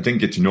 I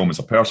didn't get to know him as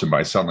a person, but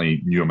I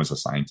certainly knew him as a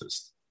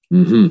scientist.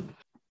 Mm-hmm.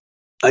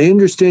 I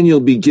understand you'll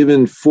be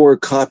given 4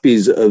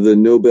 copies of the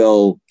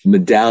Nobel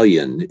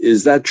medallion.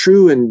 Is that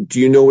true? And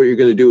do you know what you're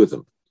going to do with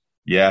them?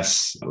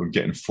 Yes, I'm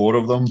getting 4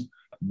 of them.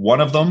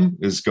 One of them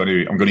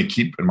I'm going to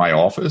keep in my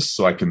office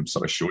so I can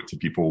sort of show it to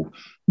people.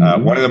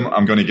 One of them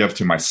I'm going to give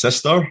to my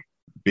sister.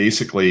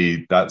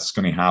 Basically, that's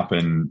going to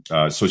happen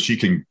so she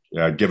can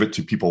give it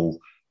to people.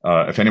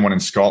 If anyone in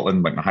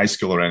Scotland, like my high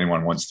school or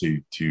anyone wants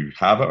to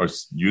have it or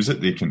use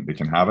it, they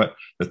can have it.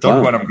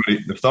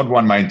 The third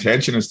one, my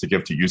intention is to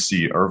give to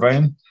UC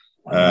Irvine,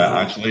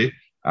 actually.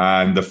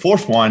 And the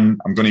 4th one,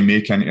 I'm going to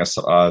make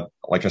into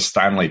like a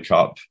Stanley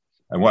Cup.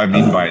 And what I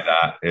mean by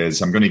that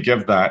is I'm going to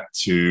give that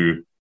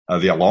to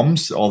the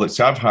alums.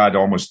 So I've had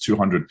almost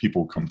 200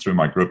 people come through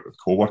my group of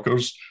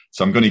co-workers.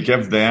 So I'm going to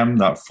give them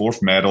that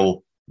 4th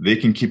medal. They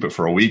can keep it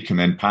for a week and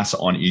then pass it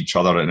on to each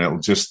other. And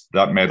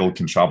that medal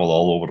can travel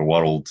all over the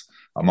world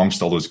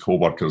amongst all those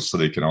co-workers so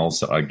they can all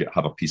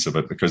have a piece of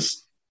it.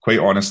 Because quite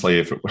honestly,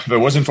 if it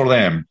wasn't for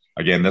them,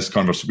 again,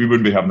 we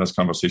wouldn't be having this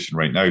conversation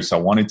right now. So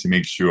I wanted to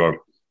make sure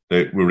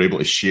that we were able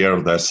to share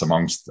this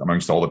amongst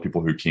all the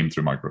people who came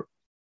through my group.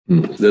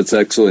 That's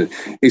excellent.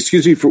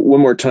 Excuse me for one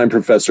more time,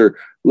 Professor.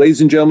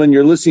 Ladies and gentlemen,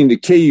 you're listening to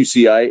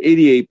KUCI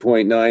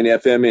 88.9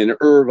 FM in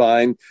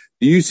Irvine,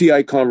 the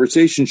UCI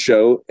Conversation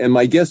Show. And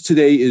my guest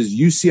today is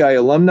UCI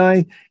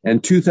alumni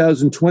and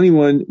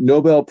 2021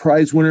 Nobel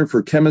Prize winner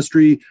for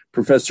chemistry,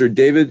 Professor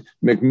David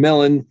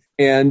MacMillan.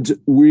 And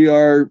we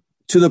are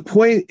to the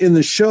point in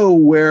the show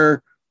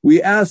where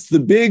we asked the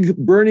big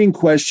burning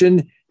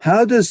question,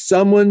 how does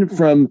someone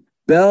from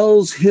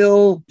Bells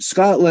Hill,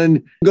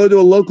 Scotland, go to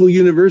a local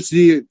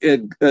university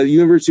at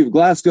University of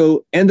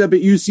Glasgow, end up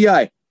at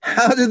UCI?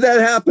 How did that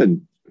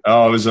happen?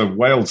 Oh, it was a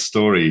wild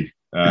story.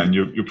 And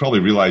you probably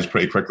realize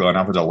pretty quickly, and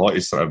I've had a lot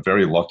of sort of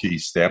very lucky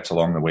steps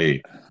along the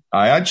way.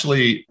 I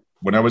actually,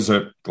 when I was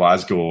at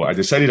Glasgow, I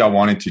decided I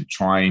wanted to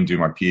try and do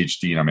my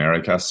PhD in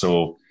America.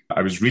 So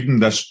I was reading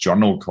this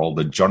journal called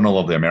the Journal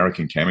of the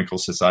American Chemical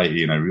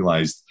Society, and I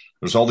realized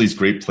there's all these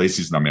great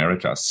places in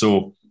America.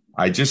 So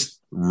I just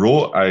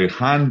wrote, I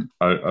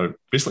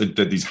basically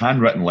did these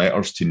handwritten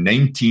letters to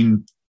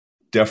 19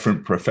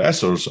 different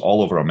professors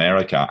all over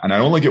America. And I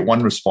only get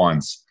one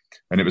response.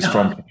 And it was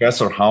from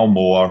Professor Hal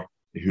Moore,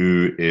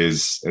 who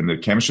is in the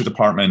chemistry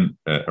department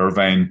at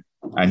Irvine.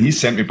 And he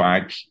sent me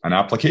back an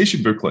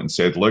application booklet and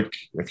said, look,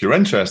 if you're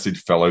interested,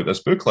 fill out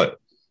this booklet.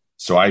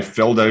 So I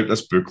filled out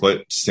this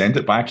booklet, sent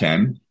it back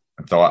in.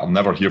 I thought I'll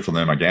never hear from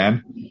them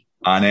again.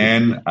 And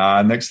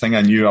then next thing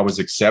I knew, I was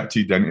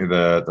accepted into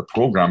the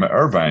program at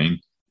Irvine.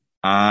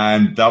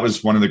 And that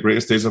was one of the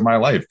greatest days of my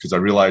life, because I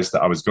realized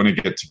that I was going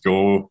to get to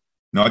go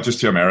not just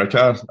to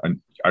America,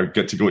 and I would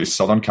get to go to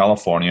Southern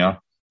California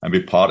and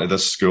be part of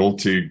this school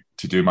to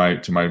do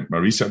my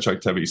research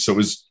activities. So it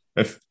was,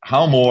 if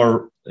Hal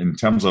Moore, in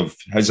terms of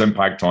his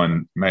impact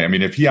on me, I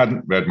mean, if he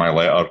hadn't read my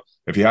letter,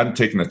 if he hadn't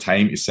taken the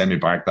time to send me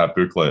back that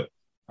booklet,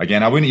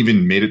 again, I wouldn't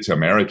even made it to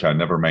America,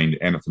 never mind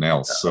anything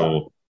else.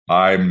 So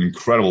I'm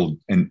incredibly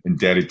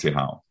indebted to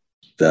Hal.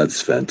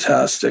 That's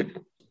fantastic.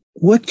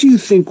 What do you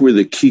think were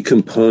the key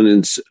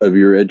components of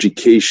your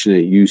education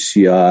at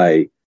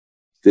UCI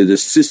that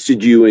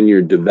assisted you in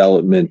your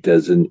development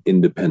as an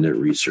independent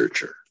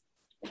researcher?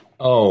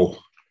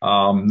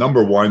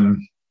 Number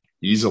one,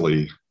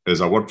 easily,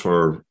 is I worked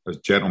for a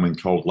gentleman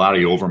called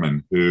Larry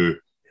Overman, who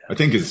I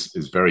think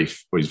he's very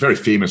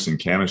famous in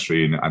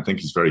chemistry, and I think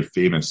he's very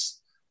famous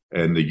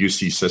in the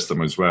UC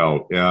system as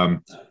well.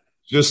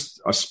 Just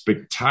a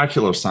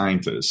spectacular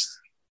scientist.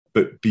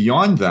 But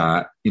beyond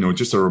that,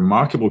 just a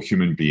remarkable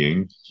human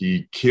being.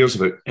 He cares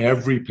about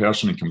every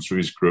person who comes through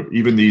his group,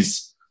 even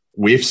these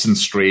waifs and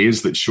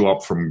strays that show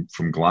up from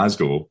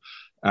Glasgow.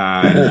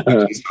 And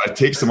it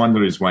takes them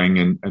under his wing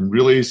and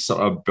really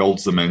sort of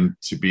builds them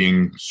into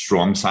being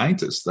strong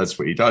scientists. That's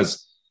what he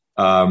does.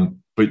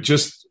 But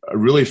just a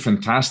really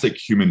fantastic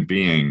human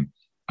being,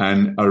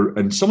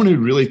 and someone who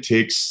really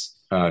takes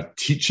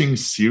teaching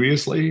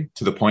seriously,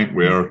 to the point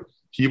where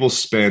he will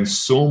spend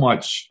so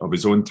much of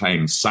his own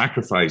time,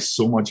 sacrifice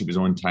so much of his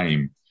own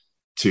time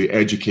to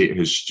educate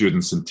his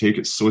students and take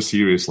it so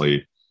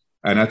seriously.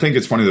 And I think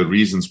it's one of the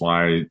reasons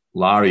why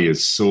Larry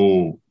is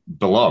so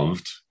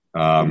beloved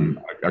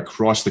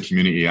across the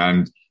community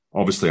and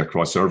obviously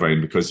across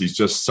Irvine, because he's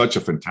just such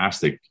a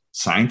fantastic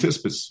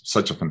scientist, but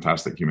such a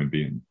fantastic human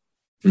being.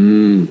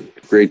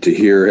 Great to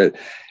hear it.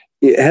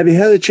 Have you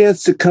had a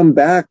chance to come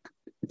back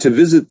to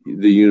visit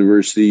the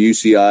university,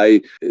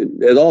 UCI,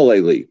 at all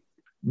lately?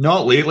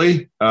 Not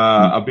lately.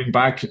 I've been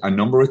back a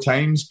number of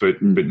times, but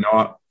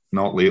not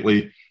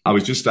lately. I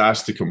was just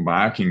asked to come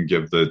back and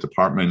give the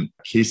department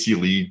Casey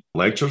Lee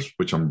lectures,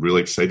 which I'm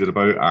really excited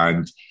about.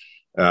 And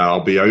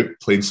I'll be out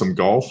playing some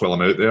golf while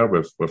I'm out there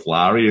with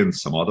Larry and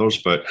some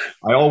others. But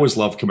I always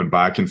love coming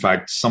back. In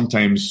fact,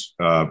 sometimes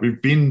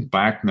we've been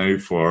back now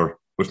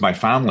with my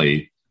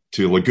family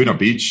to Laguna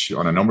Beach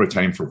on a number of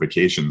times for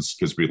vacations,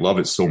 because we love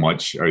it so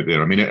much out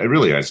there. I mean, it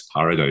really is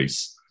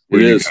paradise where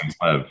you guys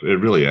live.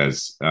 It really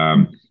is.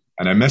 And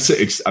I miss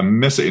it. I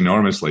miss it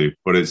enormously,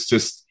 but it's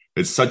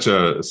such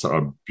a sort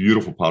of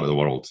beautiful part of the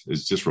world.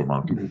 It's just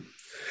remarkable.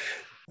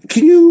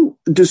 Can you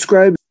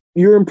describe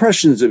your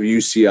impressions of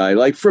UCI,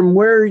 like from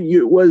where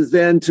you was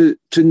then to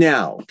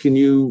now? Can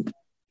you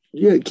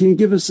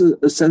give us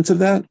a sense of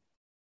that?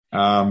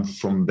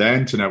 From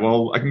then to now,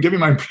 well, I can give you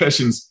my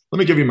impressions. Let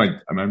me give you my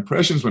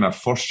impressions when I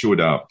first showed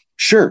up.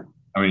 Sure.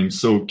 I mean,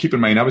 so keep in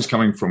mind, I was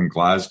coming from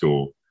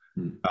Glasgow.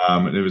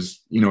 And it was,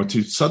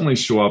 to suddenly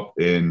show up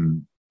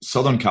in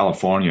Southern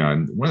California,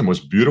 and one of the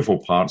most beautiful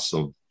parts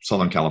of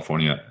Southern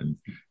California, and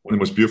one of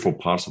the most beautiful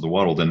parts of the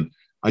world. And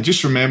I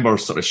just remember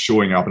sort of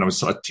showing up, and I was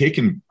sort of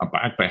taken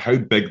aback by how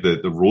big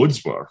the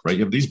roads were, right?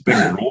 You have these big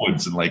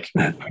roads, and like,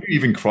 how do you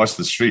even cross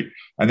the street?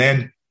 And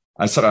then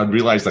I sort of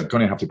realized I'm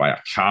going to have to buy a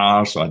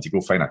car. So I had to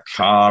go find a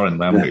car and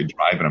learn how to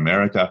drive in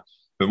America.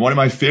 But one of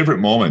my favorite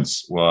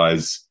moments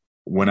was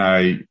when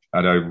I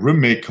had a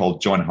roommate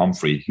called John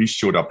Humphrey, who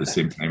showed up at the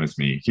same time as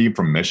me. He came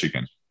from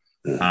Michigan.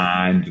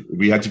 And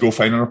we had to go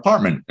find an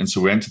apartment. And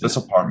so we went to this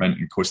apartment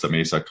in Costa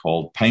Mesa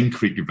called Pine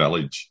Creek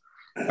Village.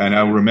 And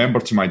I remember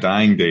to my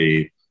dying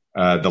day,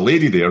 the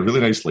lady there, a really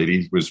nice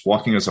lady, was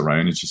walking us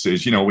around, and she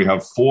says, we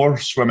have 4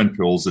 swimming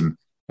pools and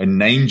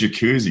 9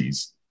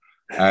 jacuzzis.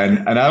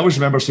 And I always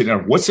remember saying to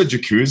her, what's a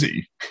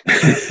jacuzzi?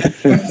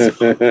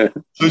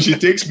 So she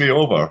takes me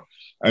over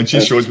and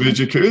she shows me the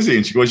jacuzzi,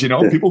 and she goes,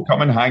 people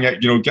come and hang out,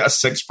 get a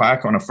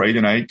 6-pack on a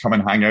Friday night, come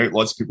and hang out.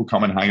 Lots of people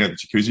come and hang out at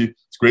the jacuzzi.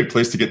 It's a great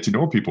place to get to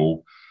know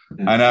people.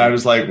 And I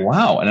was like,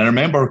 wow. And I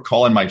remember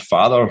calling my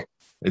father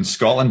in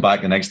Scotland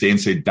back the next day and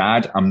say,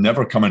 "Dad, I'm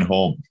never coming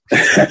home."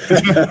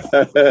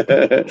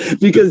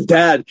 Because,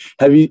 Dad,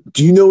 do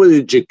you know what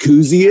a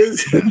jacuzzi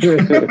is?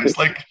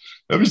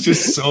 It was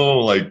just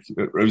so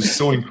it was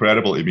so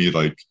incredible to me,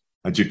 like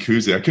a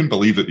jacuzzi. I couldn't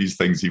believe that these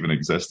things even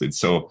existed.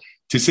 So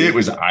to say it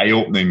was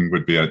eye-opening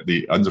would be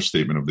the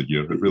understatement of the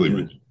year. It really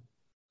would.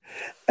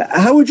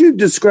 How would you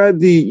describe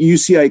the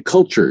UCI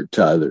culture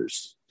to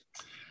others?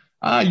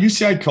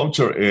 UCI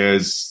culture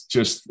is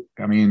just,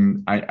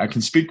 I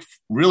can speak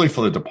really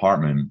for the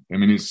department.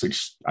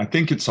 I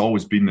think it's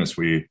always been this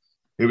way.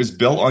 It was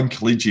built on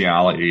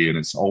collegiality, and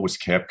it's always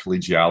kept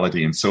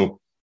collegiality. And so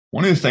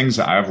one of the things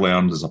that I've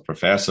learned as a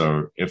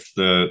professor, if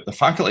the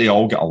faculty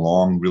all get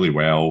along really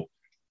well,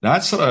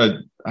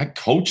 that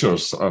culture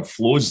sort of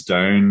flows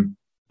down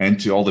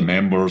into all the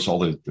members, all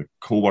the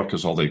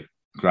co-workers, all the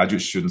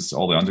graduate students,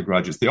 all the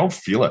undergraduates. They all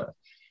feel it.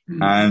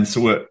 Mm-hmm. And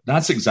so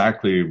that's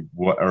exactly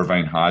what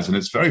Irvine has. And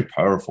it's very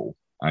powerful,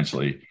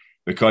 actually,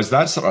 because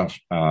that sort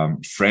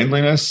of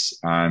friendliness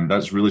and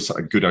that's really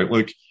sort of good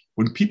outlook.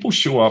 When people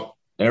show up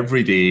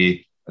every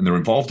day and they're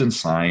involved in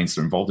science,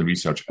 they're involved in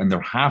research, and they're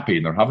happy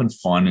and they're having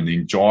fun and they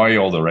enjoy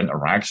all their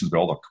interactions with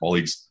all their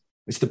colleagues,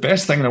 it's the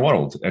best thing in the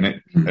world. And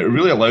it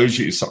really allows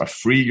you to sort of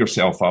free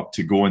yourself up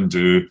to go and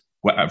do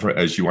whatever it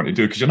is you want to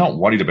do, because you're not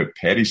worried about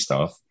petty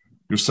stuff.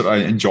 You're sort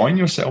of enjoying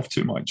yourself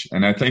too much.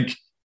 And I think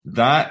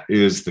that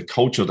is the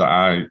culture that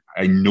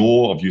I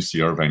know of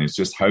UC Irvine. It's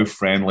just how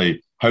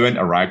friendly, how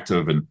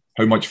interactive, and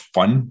how much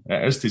fun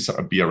it is to sort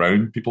of be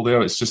around people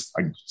there. It's just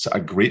a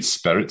great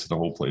spirit to the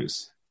whole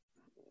place.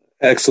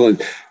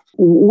 Excellent.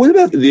 What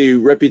about the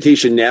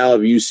reputation now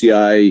of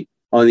UCI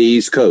on the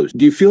East Coast?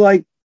 Do you feel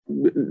like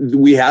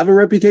we have a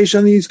reputation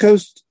on the East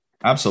Coast?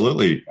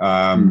 Absolutely.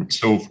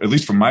 So at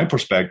least from my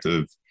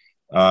perspective,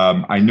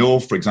 I know,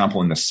 for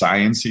example, in the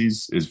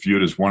sciences is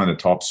viewed as one of the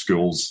top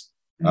schools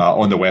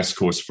on the West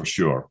Coast for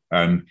sure.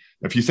 And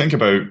if you think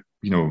about,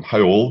 how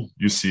old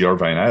UC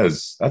Irvine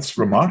is, that's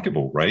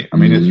remarkable, right? I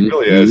mean, it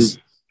really is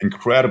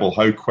incredible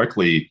how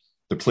quickly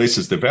the place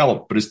has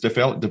developed, but it's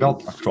developed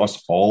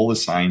across all the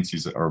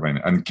sciences at Irvine.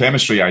 And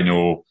chemistry, I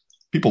know,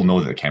 people know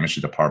that the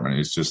chemistry department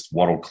is just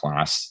world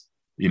class,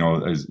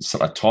 is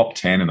sort of top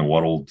 10 in the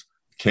world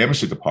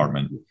chemistry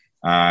department.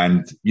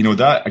 And,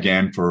 that,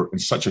 again, in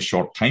such a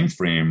short time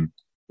frame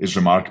is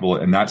remarkable.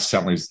 And that's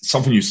certainly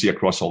something you see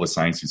across all the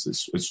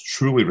sciences. It's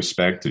truly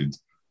respected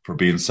for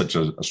being such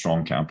a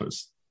strong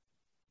campus.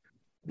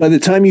 By the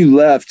time you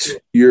left,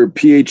 your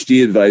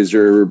PhD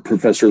advisor,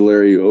 Professor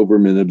Larry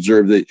Oberman,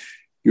 observed that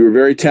you were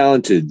very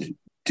talented.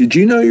 Did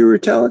you know you were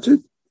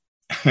talented?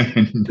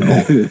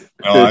 No,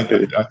 I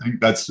think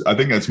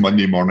that's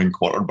Monday morning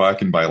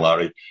quarterbacking by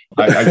Larry.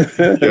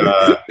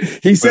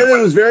 He said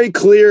it was very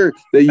clear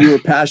that you were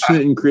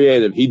passionate and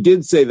creative. He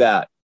did say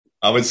that.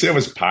 I would say I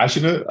was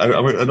passionate. I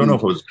don't know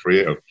if I was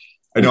creative.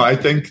 I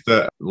think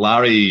that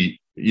Larry,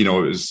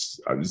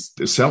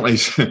 certainly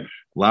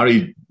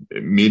Larry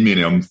made me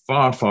a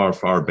far, far,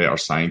 far better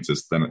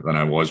scientist than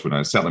I was when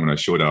I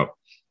showed up.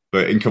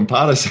 But in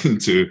comparison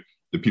to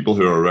the people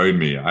who are around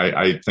me,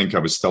 I think I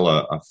was still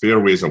a fair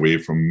ways away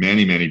from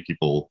many, many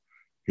people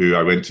who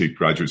I went to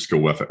graduate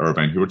school with at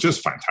Irvine who were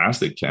just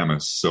fantastic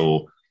chemists.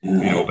 So,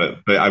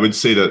 but I would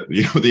say that,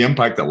 the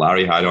impact that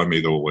Larry had on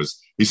me, though,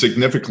 was he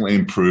significantly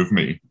improved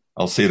me.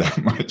 I'll say that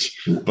much,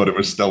 but it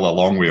was still a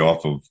long way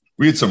off of.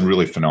 We had some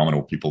really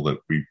phenomenal people that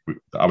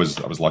I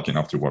was lucky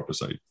enough to work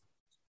beside.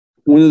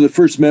 One of the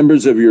first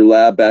members of your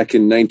lab back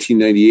in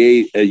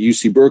 1998 at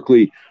UC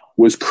Berkeley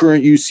was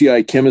current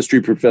UCI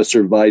chemistry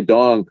professor Vi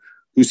Dong,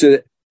 who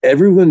said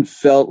everyone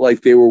felt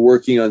like they were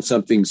working on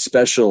something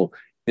special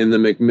in the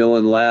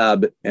MacMillan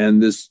lab,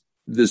 and this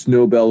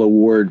Nobel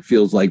Award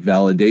feels like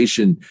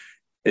validation.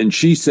 And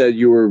she said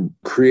you were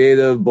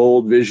creative,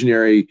 bold,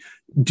 visionary.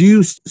 Do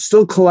you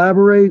still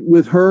collaborate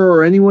with her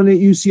or anyone at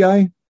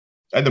UCI?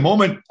 At the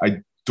moment,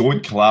 I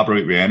don't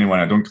collaborate with anyone.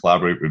 I don't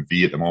collaborate with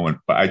V at the moment,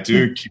 but I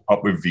do keep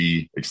up with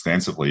V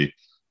extensively.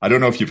 I don't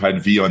know if you've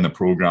had V on the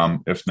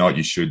program. If not,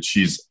 you should.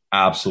 She's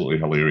absolutely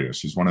hilarious.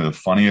 She's one of the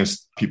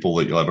funniest people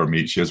that you'll ever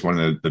meet. She has one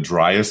of the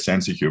driest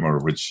sense of humor,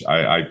 which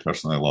I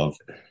personally love.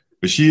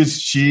 But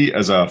she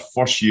as a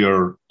first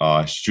year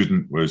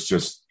student was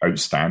just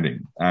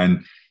outstanding.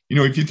 And,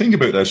 if you think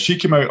about this, she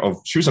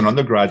was an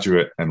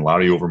undergraduate in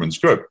Larry Overman's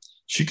group.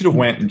 She could have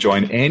went and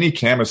joined any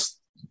chemist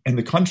in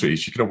the country.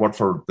 She could have worked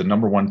for the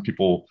number one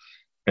people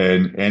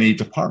in any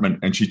department.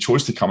 And she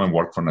chose to come and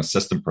work for an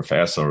assistant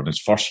professor in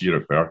his first year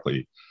at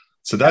Berkeley.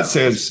 So that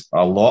says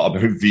a lot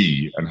about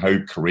V and how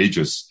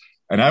courageous.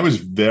 And I was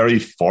very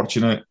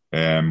fortunate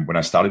when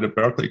I started at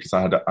Berkeley, because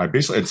I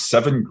basically had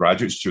 7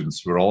 graduate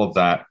students who were all of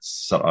that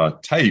sort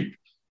of type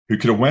who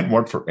could have went and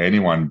worked for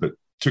anyone, but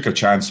took a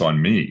chance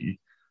on me.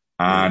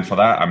 And for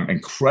that, I'm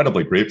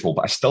incredibly grateful,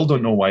 but I still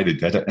don't know why they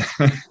did it.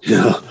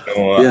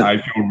 I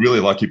feel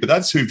really lucky. But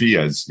that's who V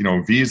is.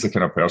 V is the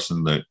kind of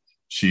person that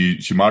she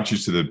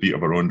marches to the beat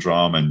of her own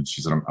drum, and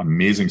she's an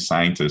amazing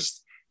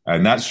scientist.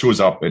 And that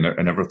shows up in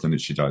everything that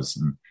she does.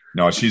 And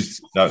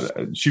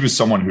she was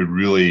someone who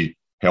really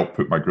helped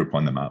put my group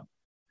on the map.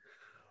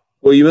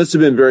 Well, you must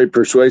have been very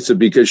persuasive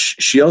because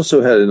she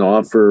also had an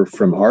offer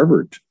from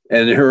Harvard.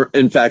 And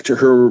in fact,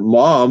 her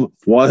mom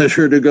wanted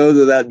her to go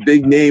to that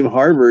big name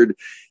Harvard,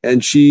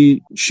 and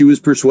she was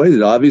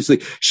persuaded.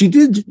 Obviously, she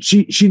did.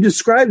 She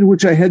described,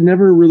 which I had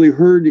never really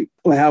heard,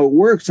 how it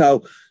works.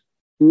 How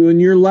when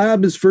your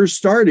lab is first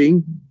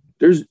starting,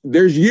 there's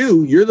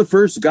you're the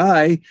first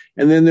guy,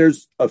 and then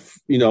there's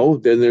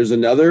then there's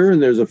another,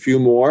 and there's a few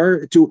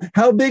more.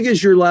 How big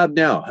is your lab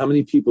now? How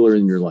many people are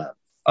in your lab?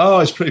 Oh,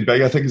 it's pretty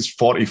big. I think it's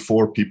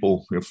 44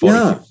 people. We have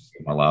 44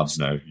 in my labs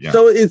now. Yeah.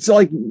 So it's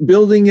like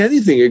building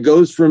anything. It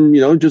goes from,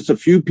 just a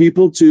few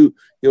people to,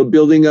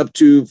 building up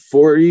to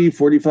 40,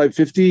 45,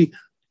 50.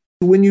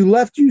 When you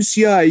left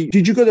UCI,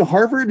 did you go to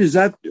Harvard? Is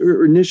that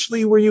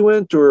initially where you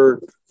went,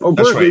 or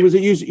Berkeley? Right. Was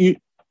it UCI?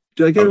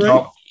 Did I get it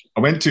right? I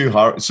went to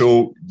Harvard.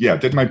 So yeah,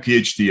 did my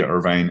PhD at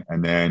Irvine,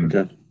 and then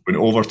went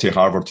over to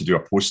Harvard to do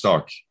a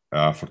postdoc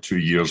for 2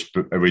 years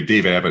with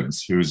Dave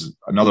Evans, who's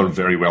another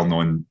very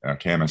well-known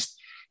chemist.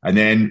 And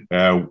then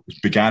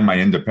began my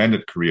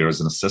independent career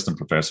as an assistant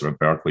professor at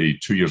Berkeley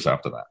 2 years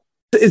after that.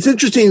 It's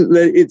interesting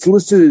that it's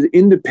listed as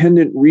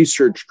independent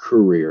research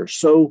career.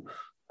 So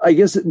I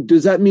guess,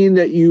 does that mean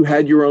that you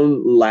had your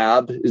own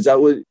lab? Is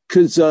that what,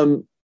 because,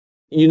 do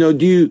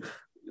you,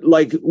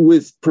 like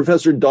with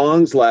Professor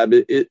Dong's lab,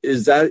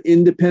 is that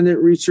independent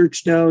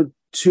research now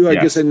too? I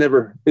guess it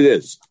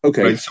is.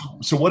 Okay. Right.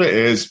 So what it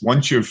is,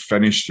 once you've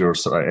finished your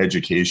sort of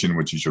education,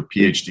 which is your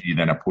PhD,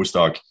 then a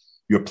postdoc,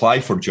 you apply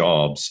for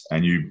jobs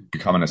and you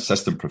become an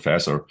assistant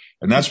professor.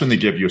 And that's when they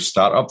give you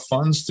startup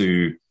funds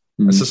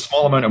it's a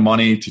small amount of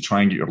money to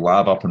try and get your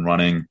lab up and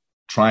running,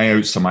 try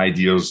out some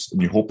ideas,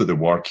 and you hope that they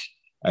work.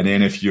 And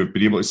then if you've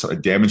been able to sort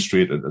of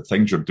demonstrate that the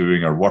things you're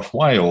doing are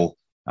worthwhile,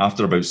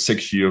 after about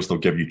 6 years, they'll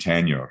give you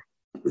tenure.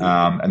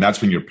 And that's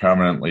when you're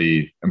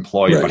permanently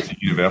employed by the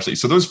university.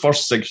 So those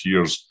first 6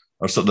 years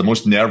are sort of the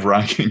most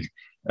nerve-wracking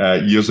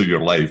years of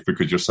your life,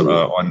 because you're sort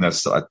of on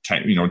this sort of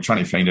time,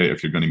 trying to find out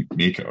if you're going to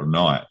make it or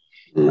not.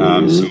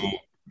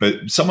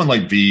 But someone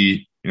like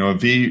V,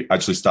 V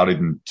actually started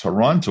in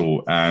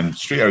Toronto, and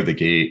straight out of the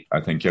gate,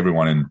 I think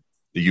everyone in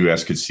the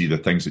US could see the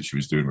things that she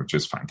was doing were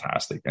just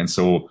fantastic. And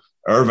so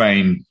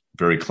Irvine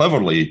very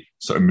cleverly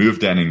sort of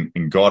moved in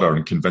and got her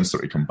and convinced her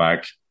to come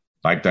back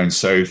down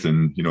south.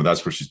 And,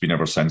 that's where she's been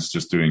ever since,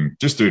 just doing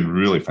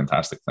really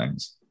fantastic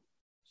things.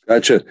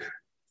 Gotcha.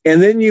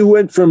 And then you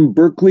went from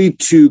Berkeley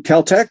to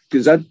Caltech.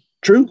 Is that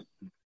true?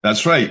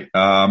 That's right.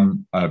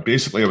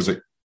 Basically, I was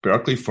at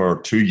Berkeley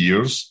for 2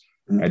 years,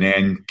 and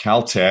then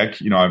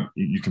Caltech.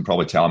 You can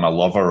probably tell I'm a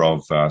lover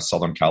of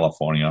Southern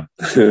California,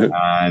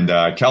 and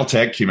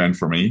Caltech came in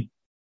for me,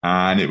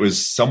 and it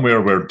was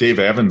somewhere where Dave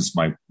Evans,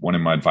 one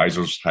of my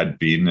advisors, had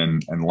been,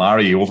 and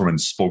Larry Overman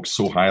spoke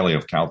so highly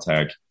of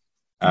Caltech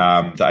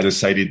that I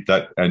decided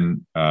that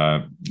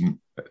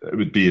it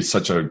would be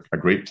such a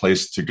great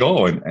place to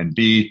go and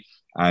be,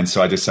 and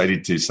so I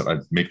decided to sort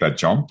of make that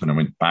jump, and I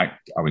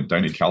went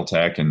down to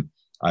Caltech, and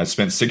I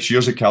spent 6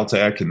 years at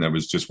Caltech, and that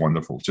was just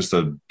wonderful. Just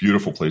a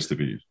beautiful place to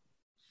be.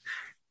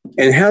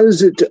 And how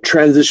does it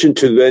transition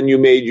to then you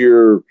made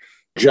your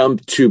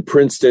jump to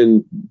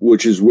Princeton,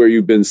 which is where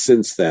you've been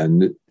since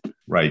then?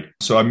 Right.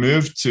 So I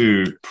moved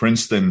to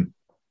Princeton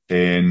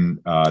in,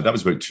 that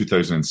was about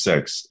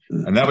 2006.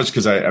 And that was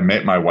because I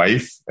met my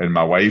wife, and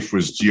my wife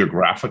was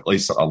geographically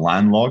sort of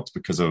landlocked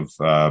because of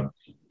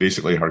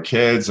basically her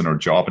kids and her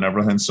job and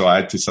everything. So I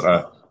had to sort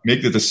of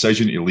make the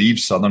decision to leave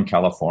Southern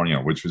California,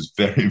 which was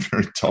very,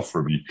 very tough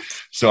for me.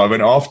 So I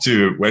went off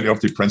to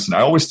Princeton.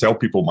 I always tell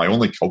people my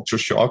only culture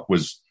shock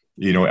was,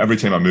 every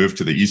time I moved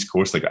to the East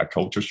Coast, I got a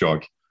culture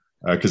shock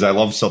because I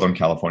love Southern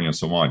California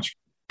so much.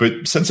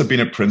 But since I've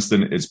been at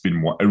Princeton, it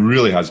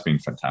really has been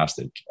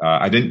fantastic.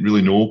 I didn't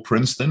really know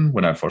Princeton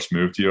when I first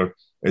moved here.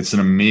 It's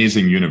an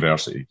amazing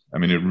university. I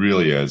mean, it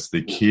really is.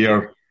 They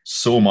care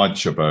so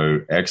much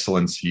about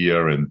excellence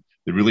here, and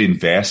they really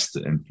invest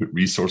and put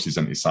resources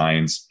into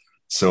science.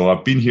 So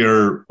I've been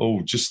here,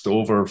 just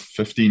over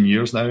 15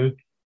 years now,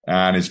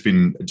 and it's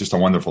been just a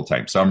wonderful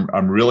time. So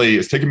I'm really,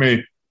 it's taken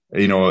me, a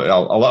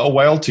little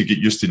while to get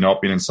used to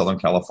not being in Southern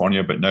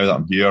California, but now that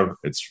I'm here,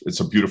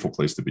 it's a beautiful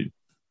place to be.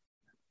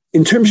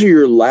 In terms of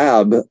your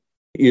lab,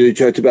 you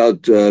talked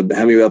about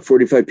having about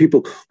 45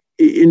 people.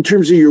 In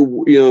terms of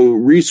your,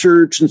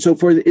 research and so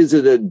forth, is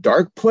it a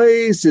dark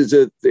place? Is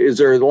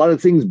there a lot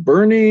of things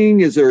burning?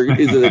 Is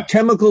it a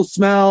chemical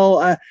smell?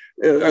 Are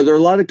there a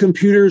lot of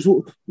computers?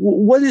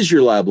 What is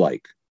your lab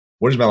like?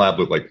 What does my lab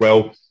look like?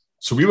 Well,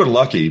 so we were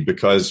lucky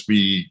because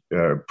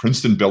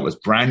Princeton built this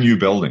brand new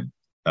building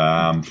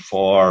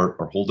for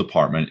our whole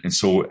department. And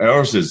so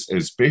ours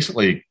is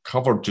basically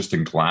covered just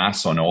in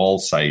glass on all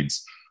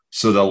sides.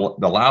 So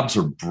the labs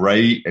are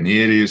bright and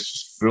airy, it's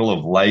just full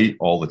of light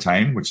all the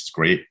time, which is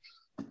great.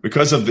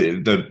 Because of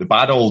the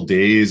bad old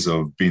days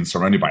of being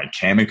surrounded by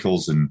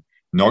chemicals and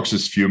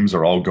noxious fumes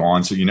are all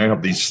gone. So you now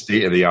have these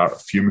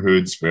state-of-the-art fume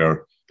hoods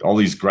where all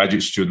these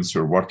graduate students who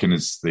are working,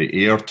 the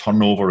air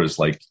turnover is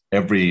like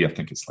every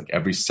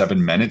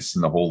 7 minutes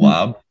in the whole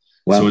lab.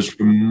 Wow. So it's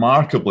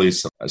remarkably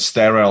a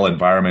sterile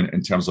environment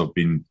in terms of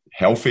being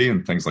healthy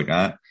and things like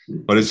that.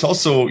 But it's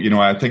also,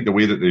 I think the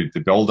way that they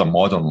build a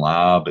modern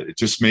lab, it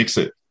just makes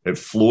it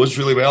flows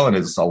really well, and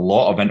it's a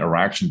lot of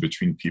interaction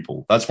between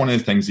people. That's one of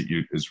the things that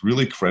is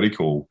really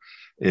critical,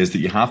 is that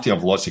you have to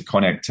have lots of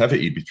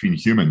connectivity between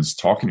humans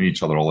talking to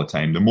each other all the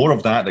time. The more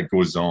of that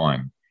goes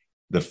on,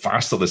 the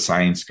faster the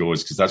science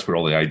goes, because that's where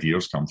all the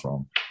ideas come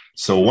from.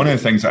 So one of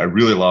the things that I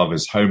really love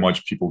is how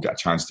much people get a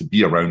chance to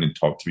be around and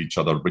talk to each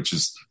other, which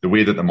is the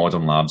way that the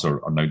modern labs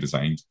are now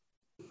designed.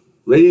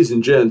 Ladies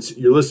and gents,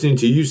 you're listening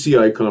to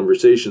UCI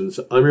Conversations.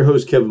 I'm your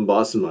host, Kevin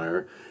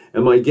Bossenmeyer,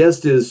 and my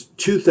guest is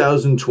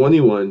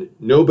 2021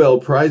 Nobel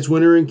Prize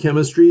winner in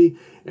chemistry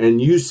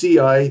and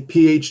UCI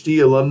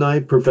PhD alumni,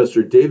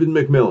 Professor David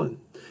MacMillan.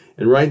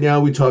 And right now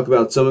we talk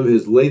about some of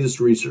his latest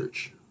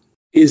research.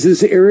 Is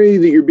this area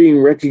that you're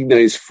being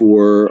recognized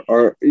for,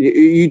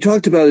 you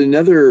talked about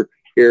another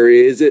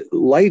area, is it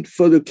light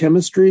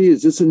photochemistry?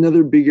 Is this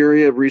another big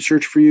area of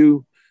research for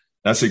you?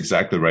 That's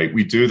exactly right.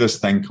 We do this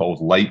thing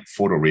called light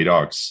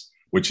photoredox,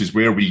 which is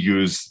where we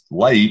use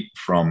light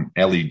from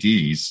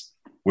LEDs,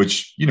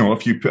 which,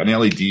 if you put an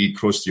LED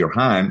close to your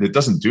hand, it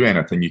doesn't do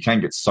anything. You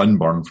can't get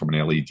sunburn from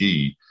an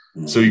LED.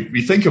 So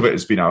we think of it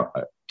as being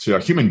to a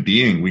human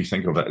being, we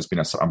think of it as being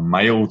a sort of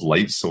mild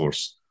light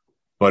source.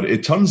 But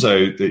it turns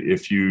out that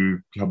if you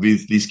have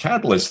these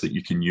catalysts that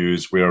you can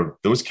use, where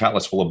those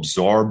catalysts will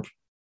absorb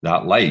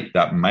that light,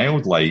 that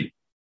mild light,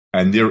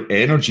 and their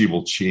energy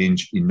will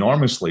change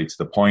enormously to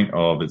the point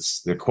of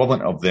it's the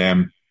equivalent of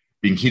them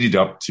being heated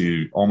up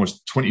to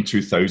almost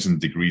 22,000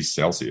 degrees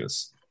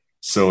Celsius.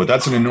 So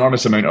that's an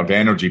enormous amount of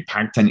energy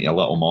packed into a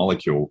little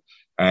molecule.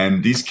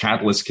 And these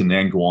catalysts can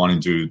then go on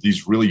and do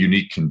these really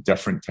unique and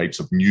different types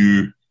of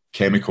new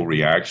chemical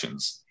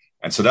reactions.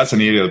 And so that's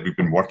an area that we've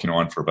been working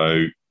on for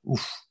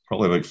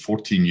probably about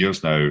 14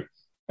 years now.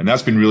 And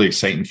that's been really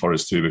exciting for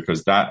us too,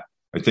 because that,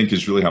 I think,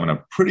 is really having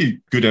a pretty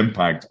good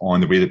impact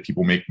on the way that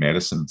people make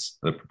medicines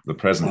at the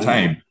present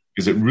time,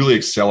 because it really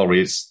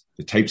accelerates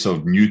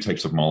the new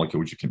types of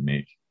molecules you can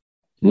make.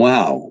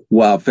 Wow.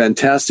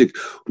 Fantastic.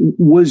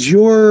 Was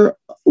your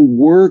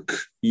work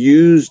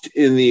used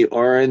in the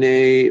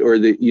RNA or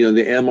the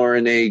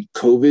mRNA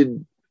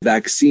COVID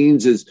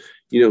vaccines?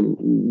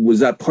 Was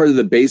that part of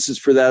the basis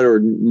for that, or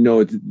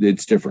no,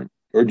 it's different?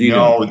 Or do you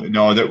know?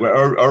 No,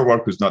 our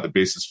work was not the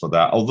basis for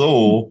that,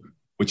 although,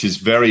 which is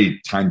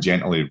very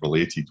tangentially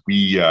related.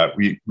 We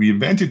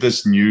invented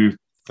this new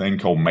thing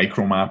called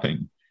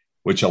micromapping,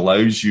 which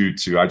allows you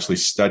to actually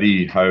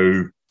study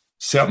how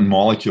certain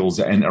molecules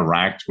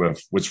interact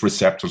with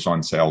receptors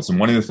on cells. And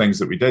one of the things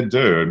that we did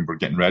do, and we're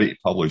getting ready to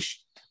publish,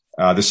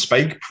 the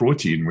spike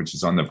protein, which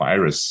is on the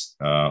virus,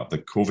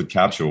 the COVID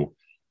capsule,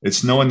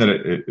 it's known that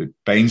it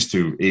binds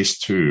to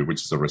ACE2,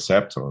 which is a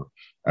receptor.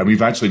 And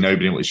we've actually now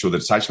been able to show that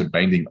it's actually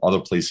binding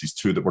other places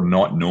too that were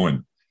not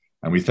known.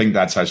 And we think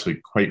that's actually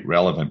quite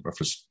relevant with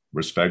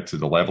respect to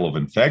the level of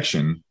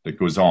infection that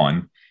goes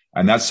on.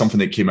 And that's something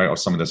that came out of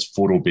some of this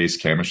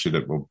photo-based chemistry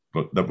that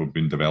we've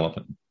been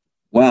developing.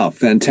 Wow,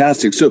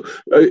 fantastic. So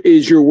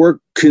is your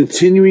work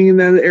continuing in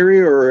that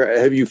area, or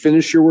have you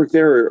finished your work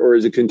there, or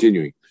is it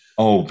continuing?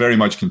 Oh, very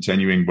much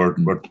continuing.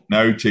 We're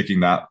now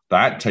taking that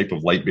type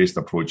of light-based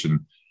approach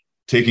and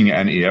taking it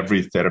into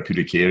every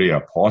therapeutic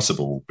area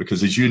possible,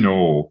 because as you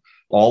know,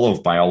 all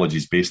of biology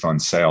is based on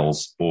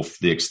cells, both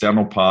the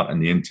external part and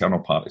the internal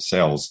part of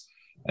cells.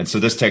 And so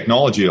this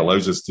technology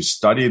allows us to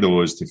study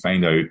those to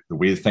find out the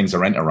way things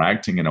are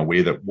interacting in a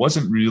way that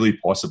wasn't really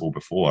possible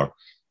before,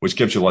 which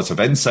gives you lots of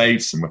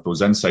insights. And with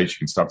those insights, you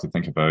can start to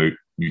think about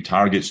new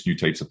targets, new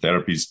types of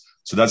therapies.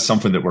 So that's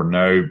something that we're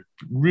now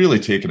really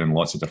taking in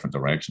lots of different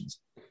directions.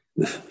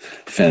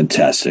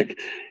 Fantastic.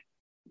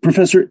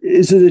 Professor,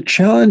 is it a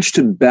challenge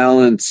to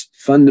balance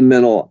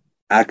fundamental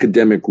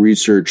academic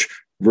research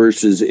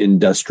versus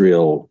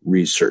industrial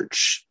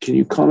research? Can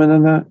you comment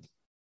on that?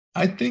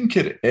 I think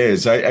it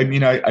is. I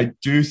mean, I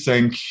do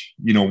think,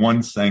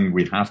 one thing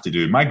we have to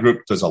do, my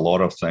group does a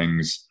lot of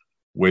things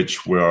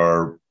which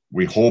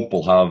we hope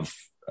will have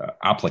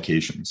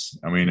applications.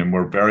 I mean, and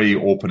we're very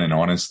open and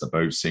honest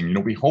about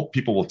saying, we hope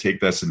people will take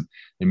this and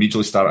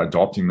immediately start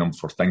adopting them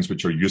for things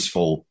which are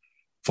useful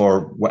for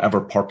whatever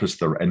purpose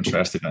they're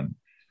interested in.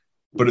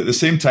 But at the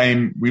same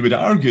time, we would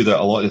argue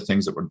that a lot of the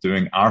things that we're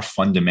doing are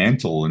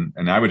fundamental.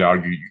 And I would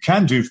argue you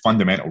can do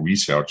fundamental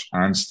research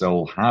and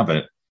still have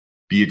it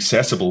be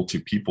accessible to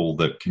people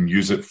that can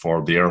use it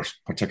for their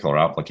particular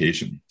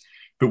application.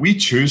 But we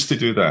choose to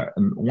do that.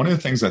 And one of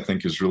the things I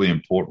think is really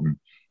important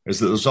is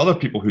that there's other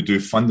people who do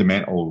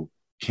fundamental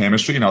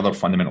chemistry and other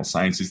fundamental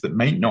sciences that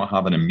might not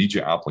have an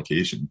immediate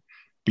application.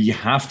 But you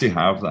have to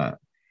have that.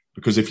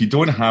 Because if you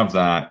don't have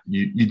that,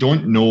 you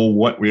don't know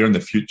where in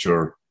the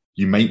future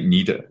you might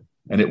need it.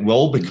 And it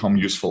will become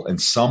useful in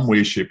some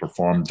way, shape, or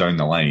form down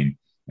the line.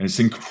 And it's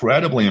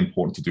incredibly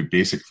important to do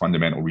basic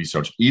fundamental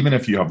research, even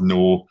if you have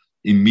no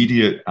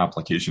immediate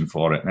application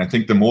for it. And I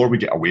think the more we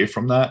get away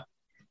from that,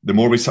 the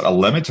more we sort of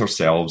limit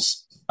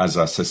ourselves as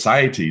a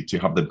society to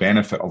have the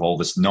benefit of all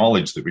this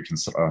knowledge that we can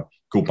sort of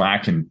go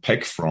back and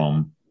pick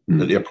from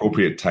at the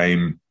appropriate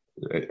time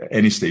at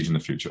any stage in the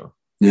future.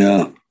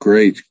 Yeah,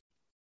 great.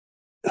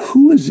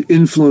 Who has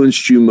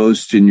influenced you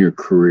most in your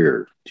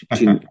career?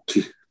 Who's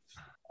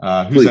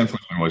influenced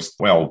me most?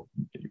 Well,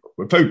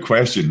 without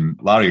question,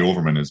 Larry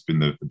Overman has been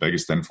the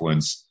biggest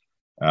influence.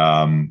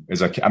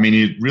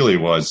 He really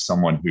was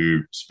someone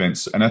who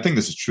spent, and I think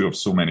this is true of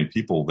so many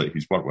people that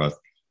he's worked with,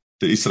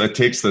 that he sort of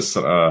takes this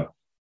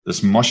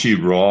this mushy,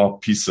 raw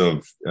piece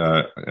of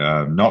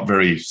not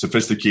very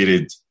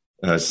sophisticated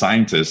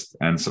scientist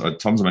and sort of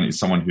turns them into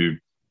someone who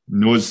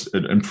knows,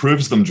 it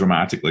improves them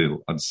dramatically.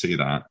 I'd say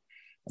that.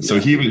 So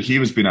he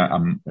was being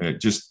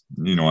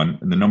the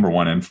number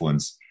one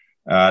influence.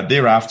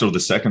 Thereafter, the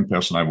second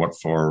person I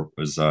worked for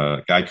was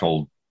a guy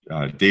called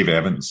Dave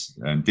Evans,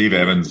 and Dave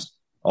Evans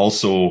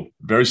also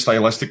very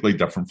stylistically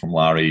different from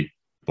Larry,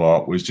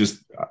 but was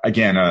just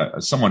again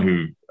someone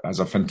who has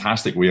a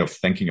fantastic way of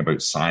thinking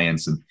about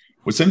science. And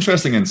what's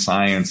interesting in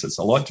science, it's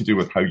a lot to do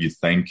with how you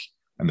think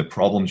and the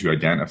problems you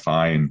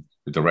identify and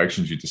the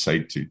directions you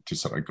decide to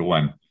sort of go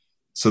in.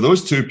 So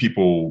those two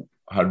people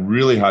had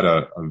really had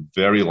a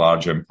very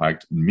large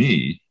impact on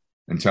me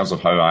in terms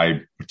of how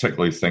I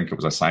particularly think of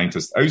as a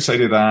scientist.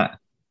 Outside of that,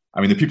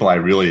 I mean, the people I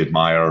really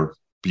admire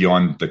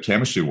beyond the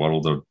chemistry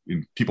world are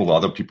people that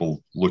other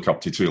people look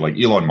up to too, like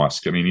Elon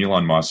Musk. I mean,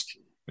 Elon Musk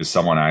is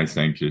someone I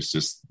think is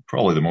just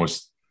probably the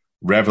most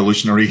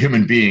revolutionary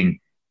human being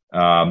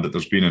that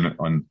there's been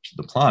on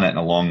the planet in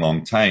a long,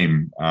 long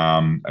time.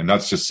 And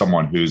that's just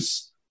someone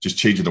who's just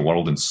changing the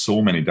world in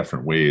so many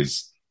different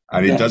ways.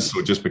 And he does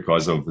so just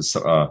because of his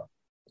sort of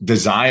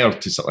desire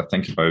to sort of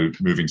think about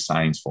moving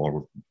science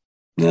forward.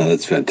 No,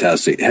 that's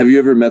fantastic. Have you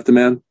ever met the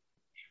man?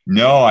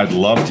 No, I'd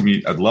love to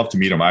meet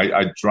him.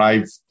 I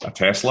drive a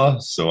Tesla,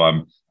 so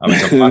I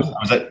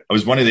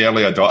was one of the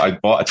early. I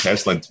bought a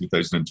Tesla in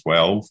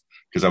 2012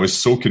 because I was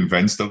so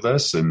convinced of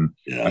this, and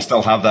I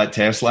still have that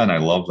Tesla, and I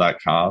love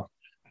that car.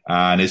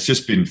 And it's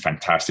just been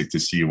fantastic to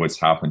see what's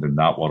happened in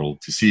that world.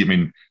 I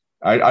mean,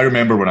 I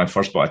remember when I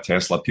first bought a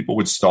Tesla, people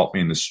would stop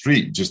me in the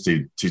street just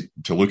to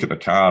look at the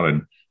car,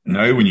 and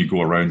now when you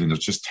go around and there's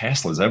just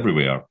Teslas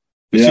everywhere,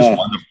 it's just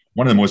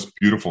one of the most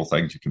beautiful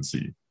things you can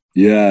see.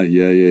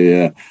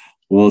 Yeah.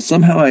 Well,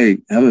 somehow I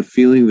have a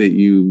feeling that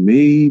you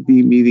may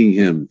be meeting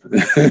him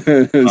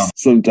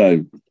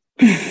sometime.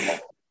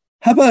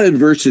 How about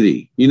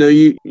adversity? You know,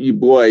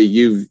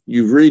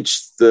 you've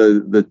reached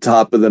the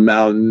top of the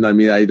mountain. I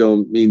mean, I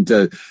don't mean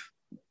to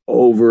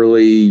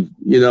overly,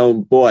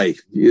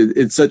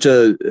 it's such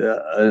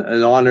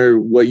an honor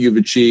what you've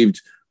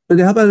achieved. But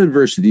how about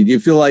adversity? Do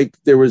you feel like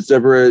there was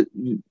ever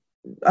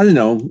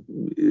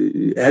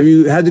have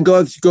you had to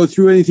go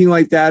through anything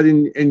like that?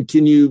 And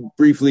can you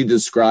briefly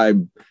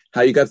describe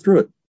how you got through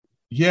it?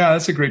 Yeah,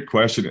 that's a great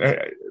question.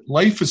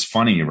 Life is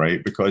funny,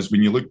 right? Because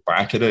when you look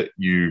back at it,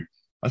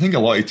 I think a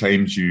lot of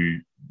times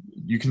you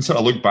can sort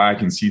of look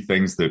back and see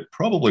things that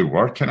probably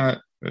were kind of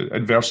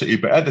adversity,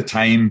 but at the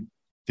time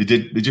they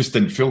just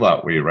didn't feel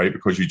that way, right?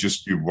 Because you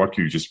just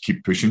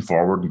keep pushing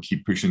forward and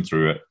keep pushing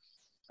through it.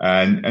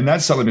 And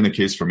that's certainly been the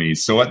case for me.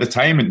 So at the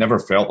time, it never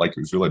felt like it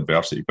was real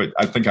adversity. But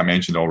I think I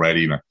mentioned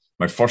already,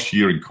 my first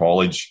year in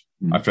college,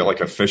 I felt like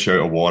a fish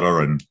out of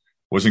water and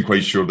wasn't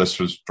quite sure this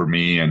was for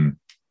me. And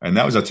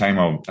that was a time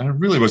I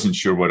really wasn't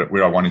sure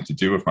where I wanted to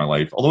do with my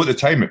life. Although at the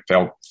time, it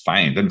felt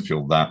fine. It didn't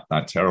feel that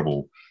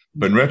terrible.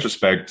 But in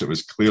retrospect, it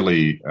was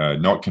clearly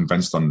not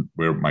convinced on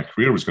where my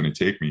career was going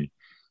to take me.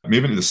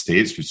 Moving to the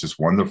States was just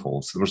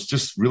wonderful. So there was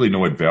just really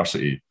no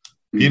adversity.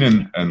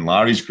 Being in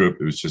Larry's group,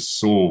 it was just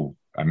so...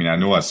 I mean, I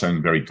know I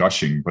sound very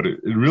gushing, but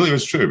it really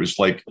was true. It was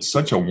like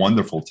such a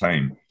wonderful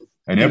time.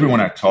 And everyone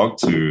I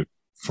talked to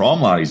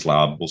from Larry's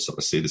lab will sort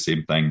of say the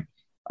same thing.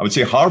 I would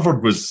say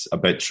Harvard was a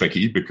bit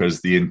tricky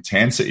because the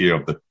intensity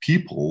of the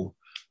people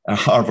at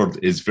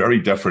Harvard is very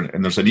different.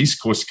 And there's an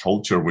East Coast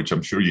culture, which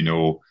I'm sure you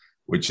know,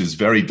 which is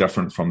very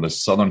different from the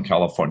Southern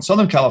California.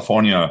 Southern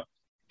California,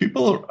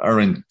 people are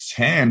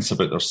intense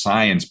about their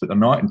science, but they're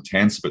not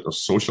intense about their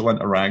social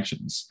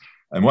interactions.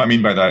 And what I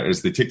mean by that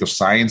is they take their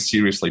science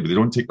seriously, but they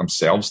don't take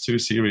themselves too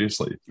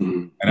seriously.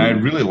 Mm-hmm. And I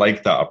really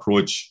like that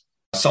approach.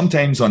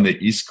 Sometimes on the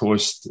East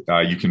Coast,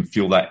 you can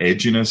feel that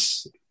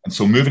edginess. And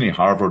so moving to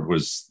Harvard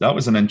was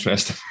an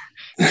interesting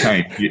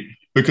time.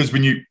 Because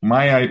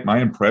my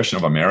impression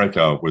of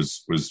America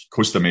was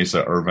Costa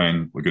Mesa,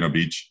 Irvine, Laguna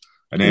Beach.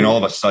 And then all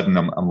of a sudden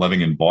I'm living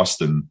in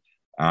Boston.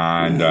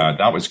 And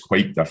that was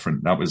quite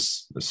different. That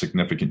was a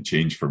significant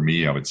change for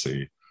me, I would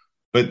say.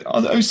 But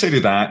outside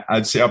of that,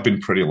 I'd say I've been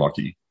pretty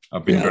lucky.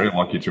 I've been very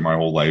lucky through my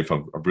whole life.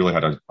 I've really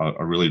had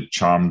a really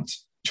charmed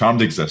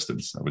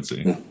existence, I would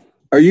say. Yeah.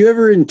 Are you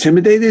ever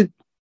intimidated?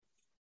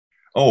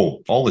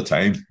 Oh, all the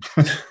time.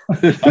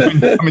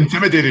 I'm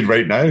intimidated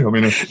right now. I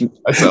mean, it's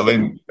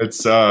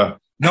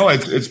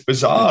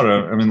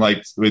bizarre. I mean,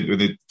 like,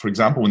 for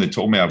example, when they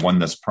told me I won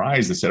this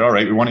prize, they said, all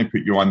right, we want to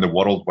put you on the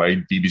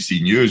worldwide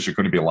BBC News. You're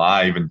going to be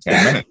live in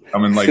 10 minutes. I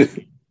mean,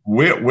 like,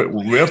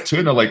 where to?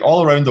 And they're like,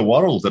 all around the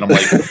world. And I'm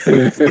like,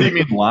 what do you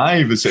mean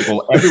live? They said,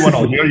 well, everyone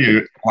will hear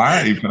you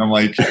live. And I'm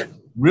like,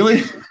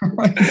 really?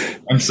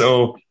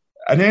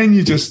 And then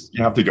you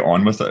have to get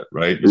on with it,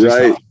 right? You just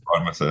have to get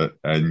on with it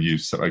and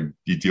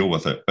you deal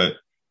with it. But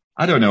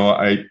I don't know.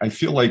 I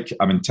feel like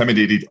I'm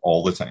intimidated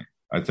all the time.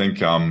 I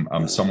think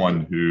I'm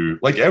someone who,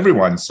 like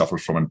everyone,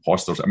 suffers from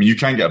imposters. I mean, you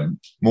can't get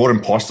more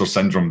imposter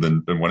syndrome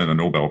than winning a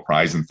Nobel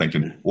Prize and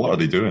thinking, what are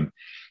they doing?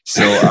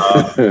 So,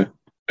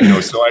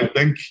 so I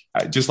think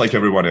just like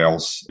everyone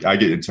else, I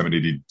get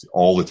intimidated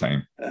all the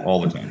time.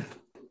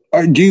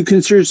 Do you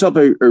consider yourself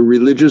a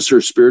religious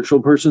or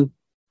spiritual person?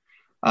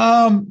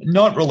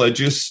 Not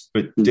religious,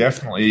 but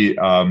definitely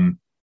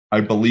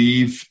I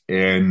believe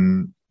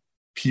in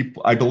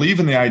people. I believe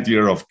in the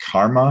idea of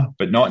karma,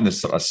 but not in the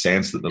sort of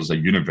sense that there's a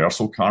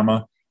universal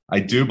karma.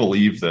 I do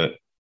believe that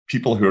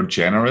people who are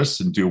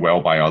generous and do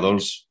well by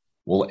others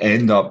will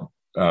end up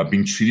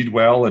being treated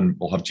well and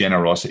will have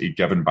generosity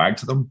given back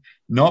to them,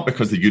 not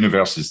because the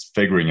universe is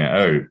figuring it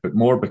out, but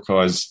more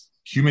because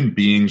human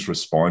beings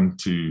respond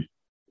to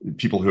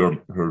people who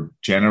are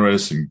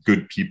generous and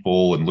good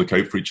people and look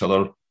out for each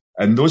other.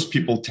 And those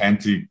people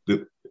tend to,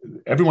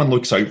 everyone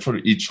looks out for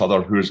each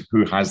other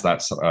who has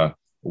that sort of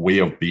way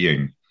of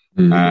being.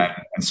 Mm-hmm.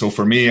 And so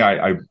for me,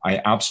 I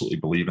absolutely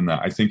believe in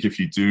that. I think if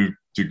you do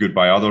good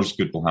by others,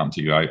 good will happen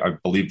to you. I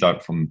believe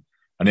that from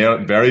a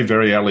very,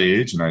 very early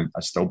age, and I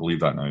still believe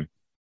that now.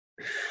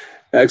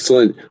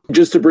 Excellent.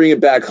 Just to bring it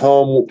back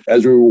home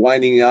as we were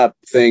winding up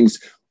things,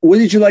 what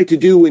did you like to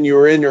do when you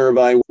were in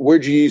Irvine?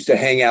 Where'd you used to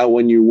hang out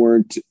when you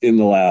weren't in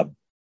the lab?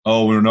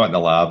 Oh, we were not in the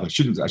lab. I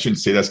shouldn't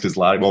say this because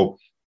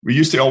we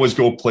used to always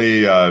go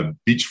play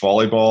beach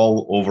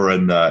volleyball over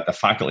in the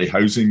faculty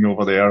housing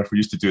over there. We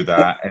used to do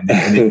that. And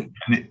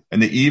in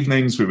the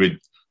evenings, we would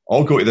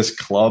all go to this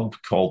club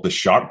called the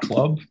Shark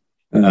Club,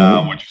 which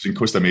was in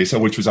Costa Mesa,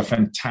 which was a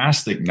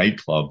fantastic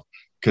nightclub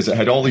because it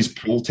had all these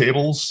pool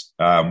tables,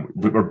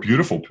 were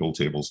beautiful pool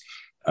tables.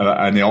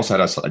 And they also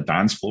had a sort of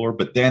dance floor.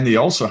 But then they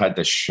also had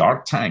this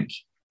shark tank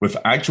with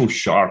actual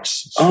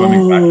sharks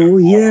swimming back and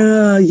forth.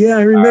 Yeah,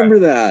 I remember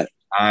that.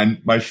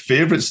 And my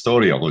favorite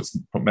story, although it's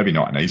maybe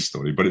not a nice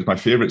story, but it's my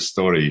favorite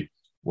story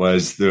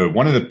was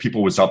one of the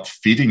people was up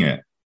feeding it,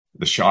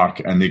 the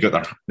shark, and they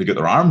got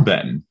their arm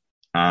bitten.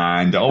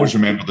 And I always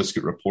remember this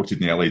got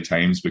reported in the LA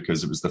Times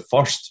because it was the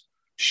first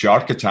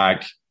shark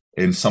attack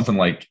in something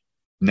like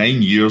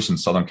 9 years in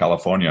Southern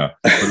California.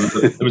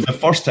 It was the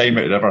first time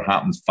it had ever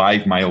happened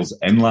 5 miles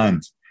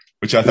inland,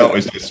 which I thought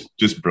was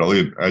just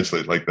brilliant.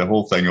 Actually, like the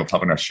whole thing of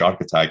having a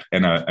shark attack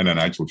in an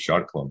actual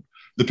shark club.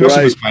 The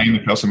person was fine. The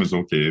person was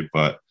okay,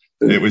 but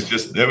it was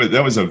just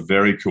that was a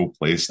very cool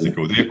place to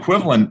go. The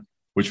equivalent,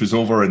 which was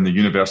over in the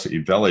University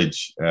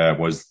Village,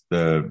 was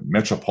the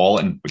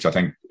Metropolitan, which I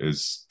think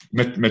is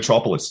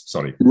Metropolis.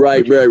 Sorry,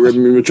 right.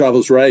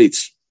 Metropolis, right?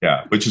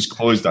 Yeah, which is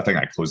closed. I think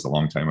I closed a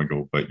long time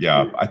ago, but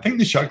yeah, I think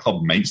the Shark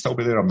Club might still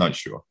be there. I'm not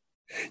sure.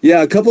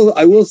 Yeah,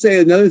 I will say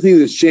another thing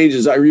that's changed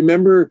is I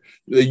remember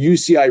the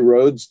UCI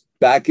roads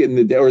back in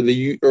the day, or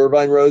the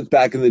Irvine roads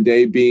back in the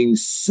day being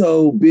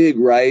so big,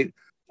 right?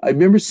 I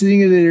remember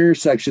sitting in an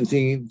intersection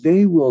thinking,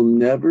 they will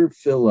never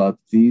fill up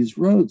these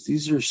roads.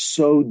 These are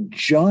so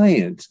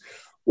giant.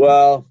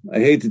 Well, I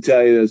hate to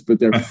tell you this, but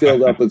they're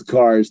filled up with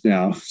cars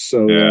now.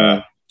 So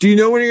yeah. Do you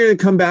know when you're going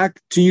to come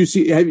back to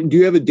UC? Do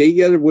you have a date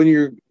yet of when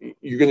you're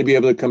going to be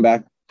able to come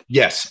back?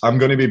 Yes, I'm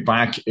going to be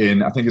back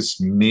in, I think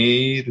it's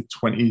May the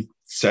 22nd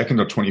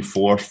or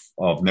 24th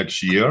of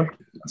next year.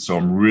 So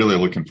I'm really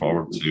looking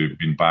forward to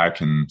being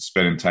back and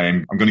spending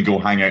time. I'm going to go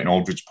hang out in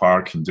Aldridge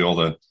Park and do all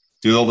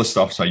the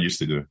stuff I used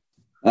to do.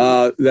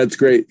 That's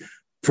great.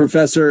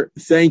 Professor,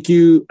 thank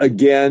you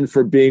again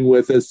for being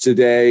with us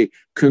today.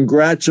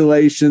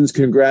 Congratulations.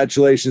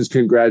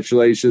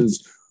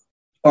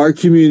 Our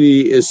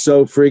community is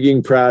so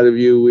frigging proud of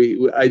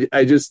you.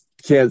 I just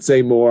can't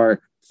say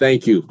more.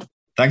 Thank you.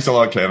 Thanks a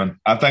lot, Kevin.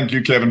 I thank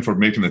you, Kevin, for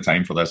making the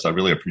time for this. I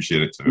really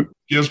appreciate it too.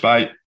 Cheers,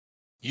 bye.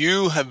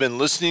 You have been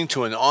listening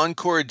to an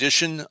encore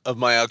edition of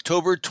my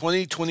October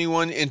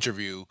 2021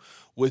 interview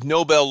with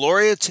Nobel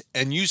Laureate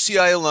and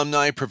UCI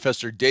alumni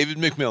Professor David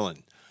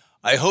MacMillan.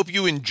 I hope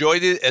you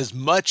enjoyed it as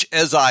much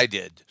as I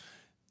did.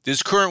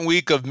 This current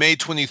week of May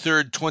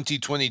 23rd,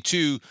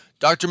 2022,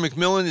 Dr.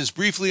 MacMillan is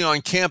briefly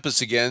on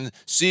campus again,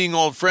 seeing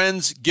old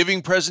friends,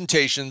 giving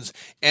presentations,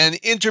 and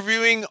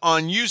interviewing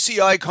on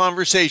UCI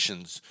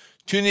Conversations.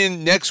 Tune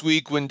in next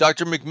week when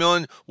Dr.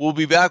 MacMillan will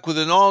be back with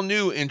an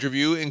all-new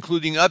interview,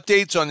 including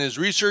updates on his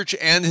research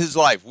and his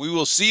life. We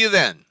will see you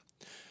then.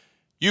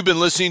 You've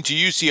been listening to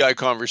UCI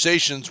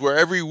Conversations, where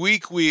every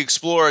week we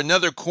explore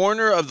another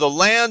corner of the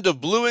land of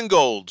blue and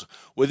gold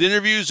with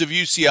interviews of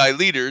UCI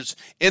leaders,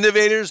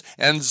 innovators,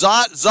 and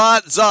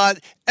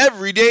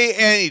everyday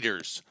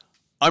anteaters.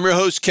 I'm your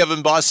host,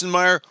 Kevin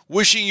Bossenmeyer,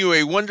 wishing you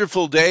a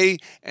wonderful day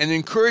and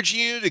encouraging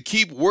you to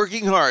keep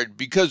working hard,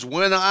 because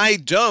when I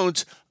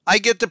don't, I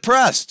get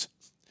depressed.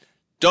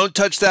 Don't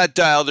touch that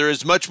dial. There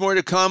is much more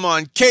to come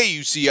on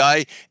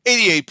KUCI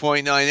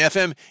 88.9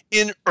 FM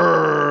in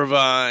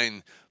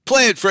Irvine.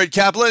 Play it, Fred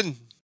Kaplan.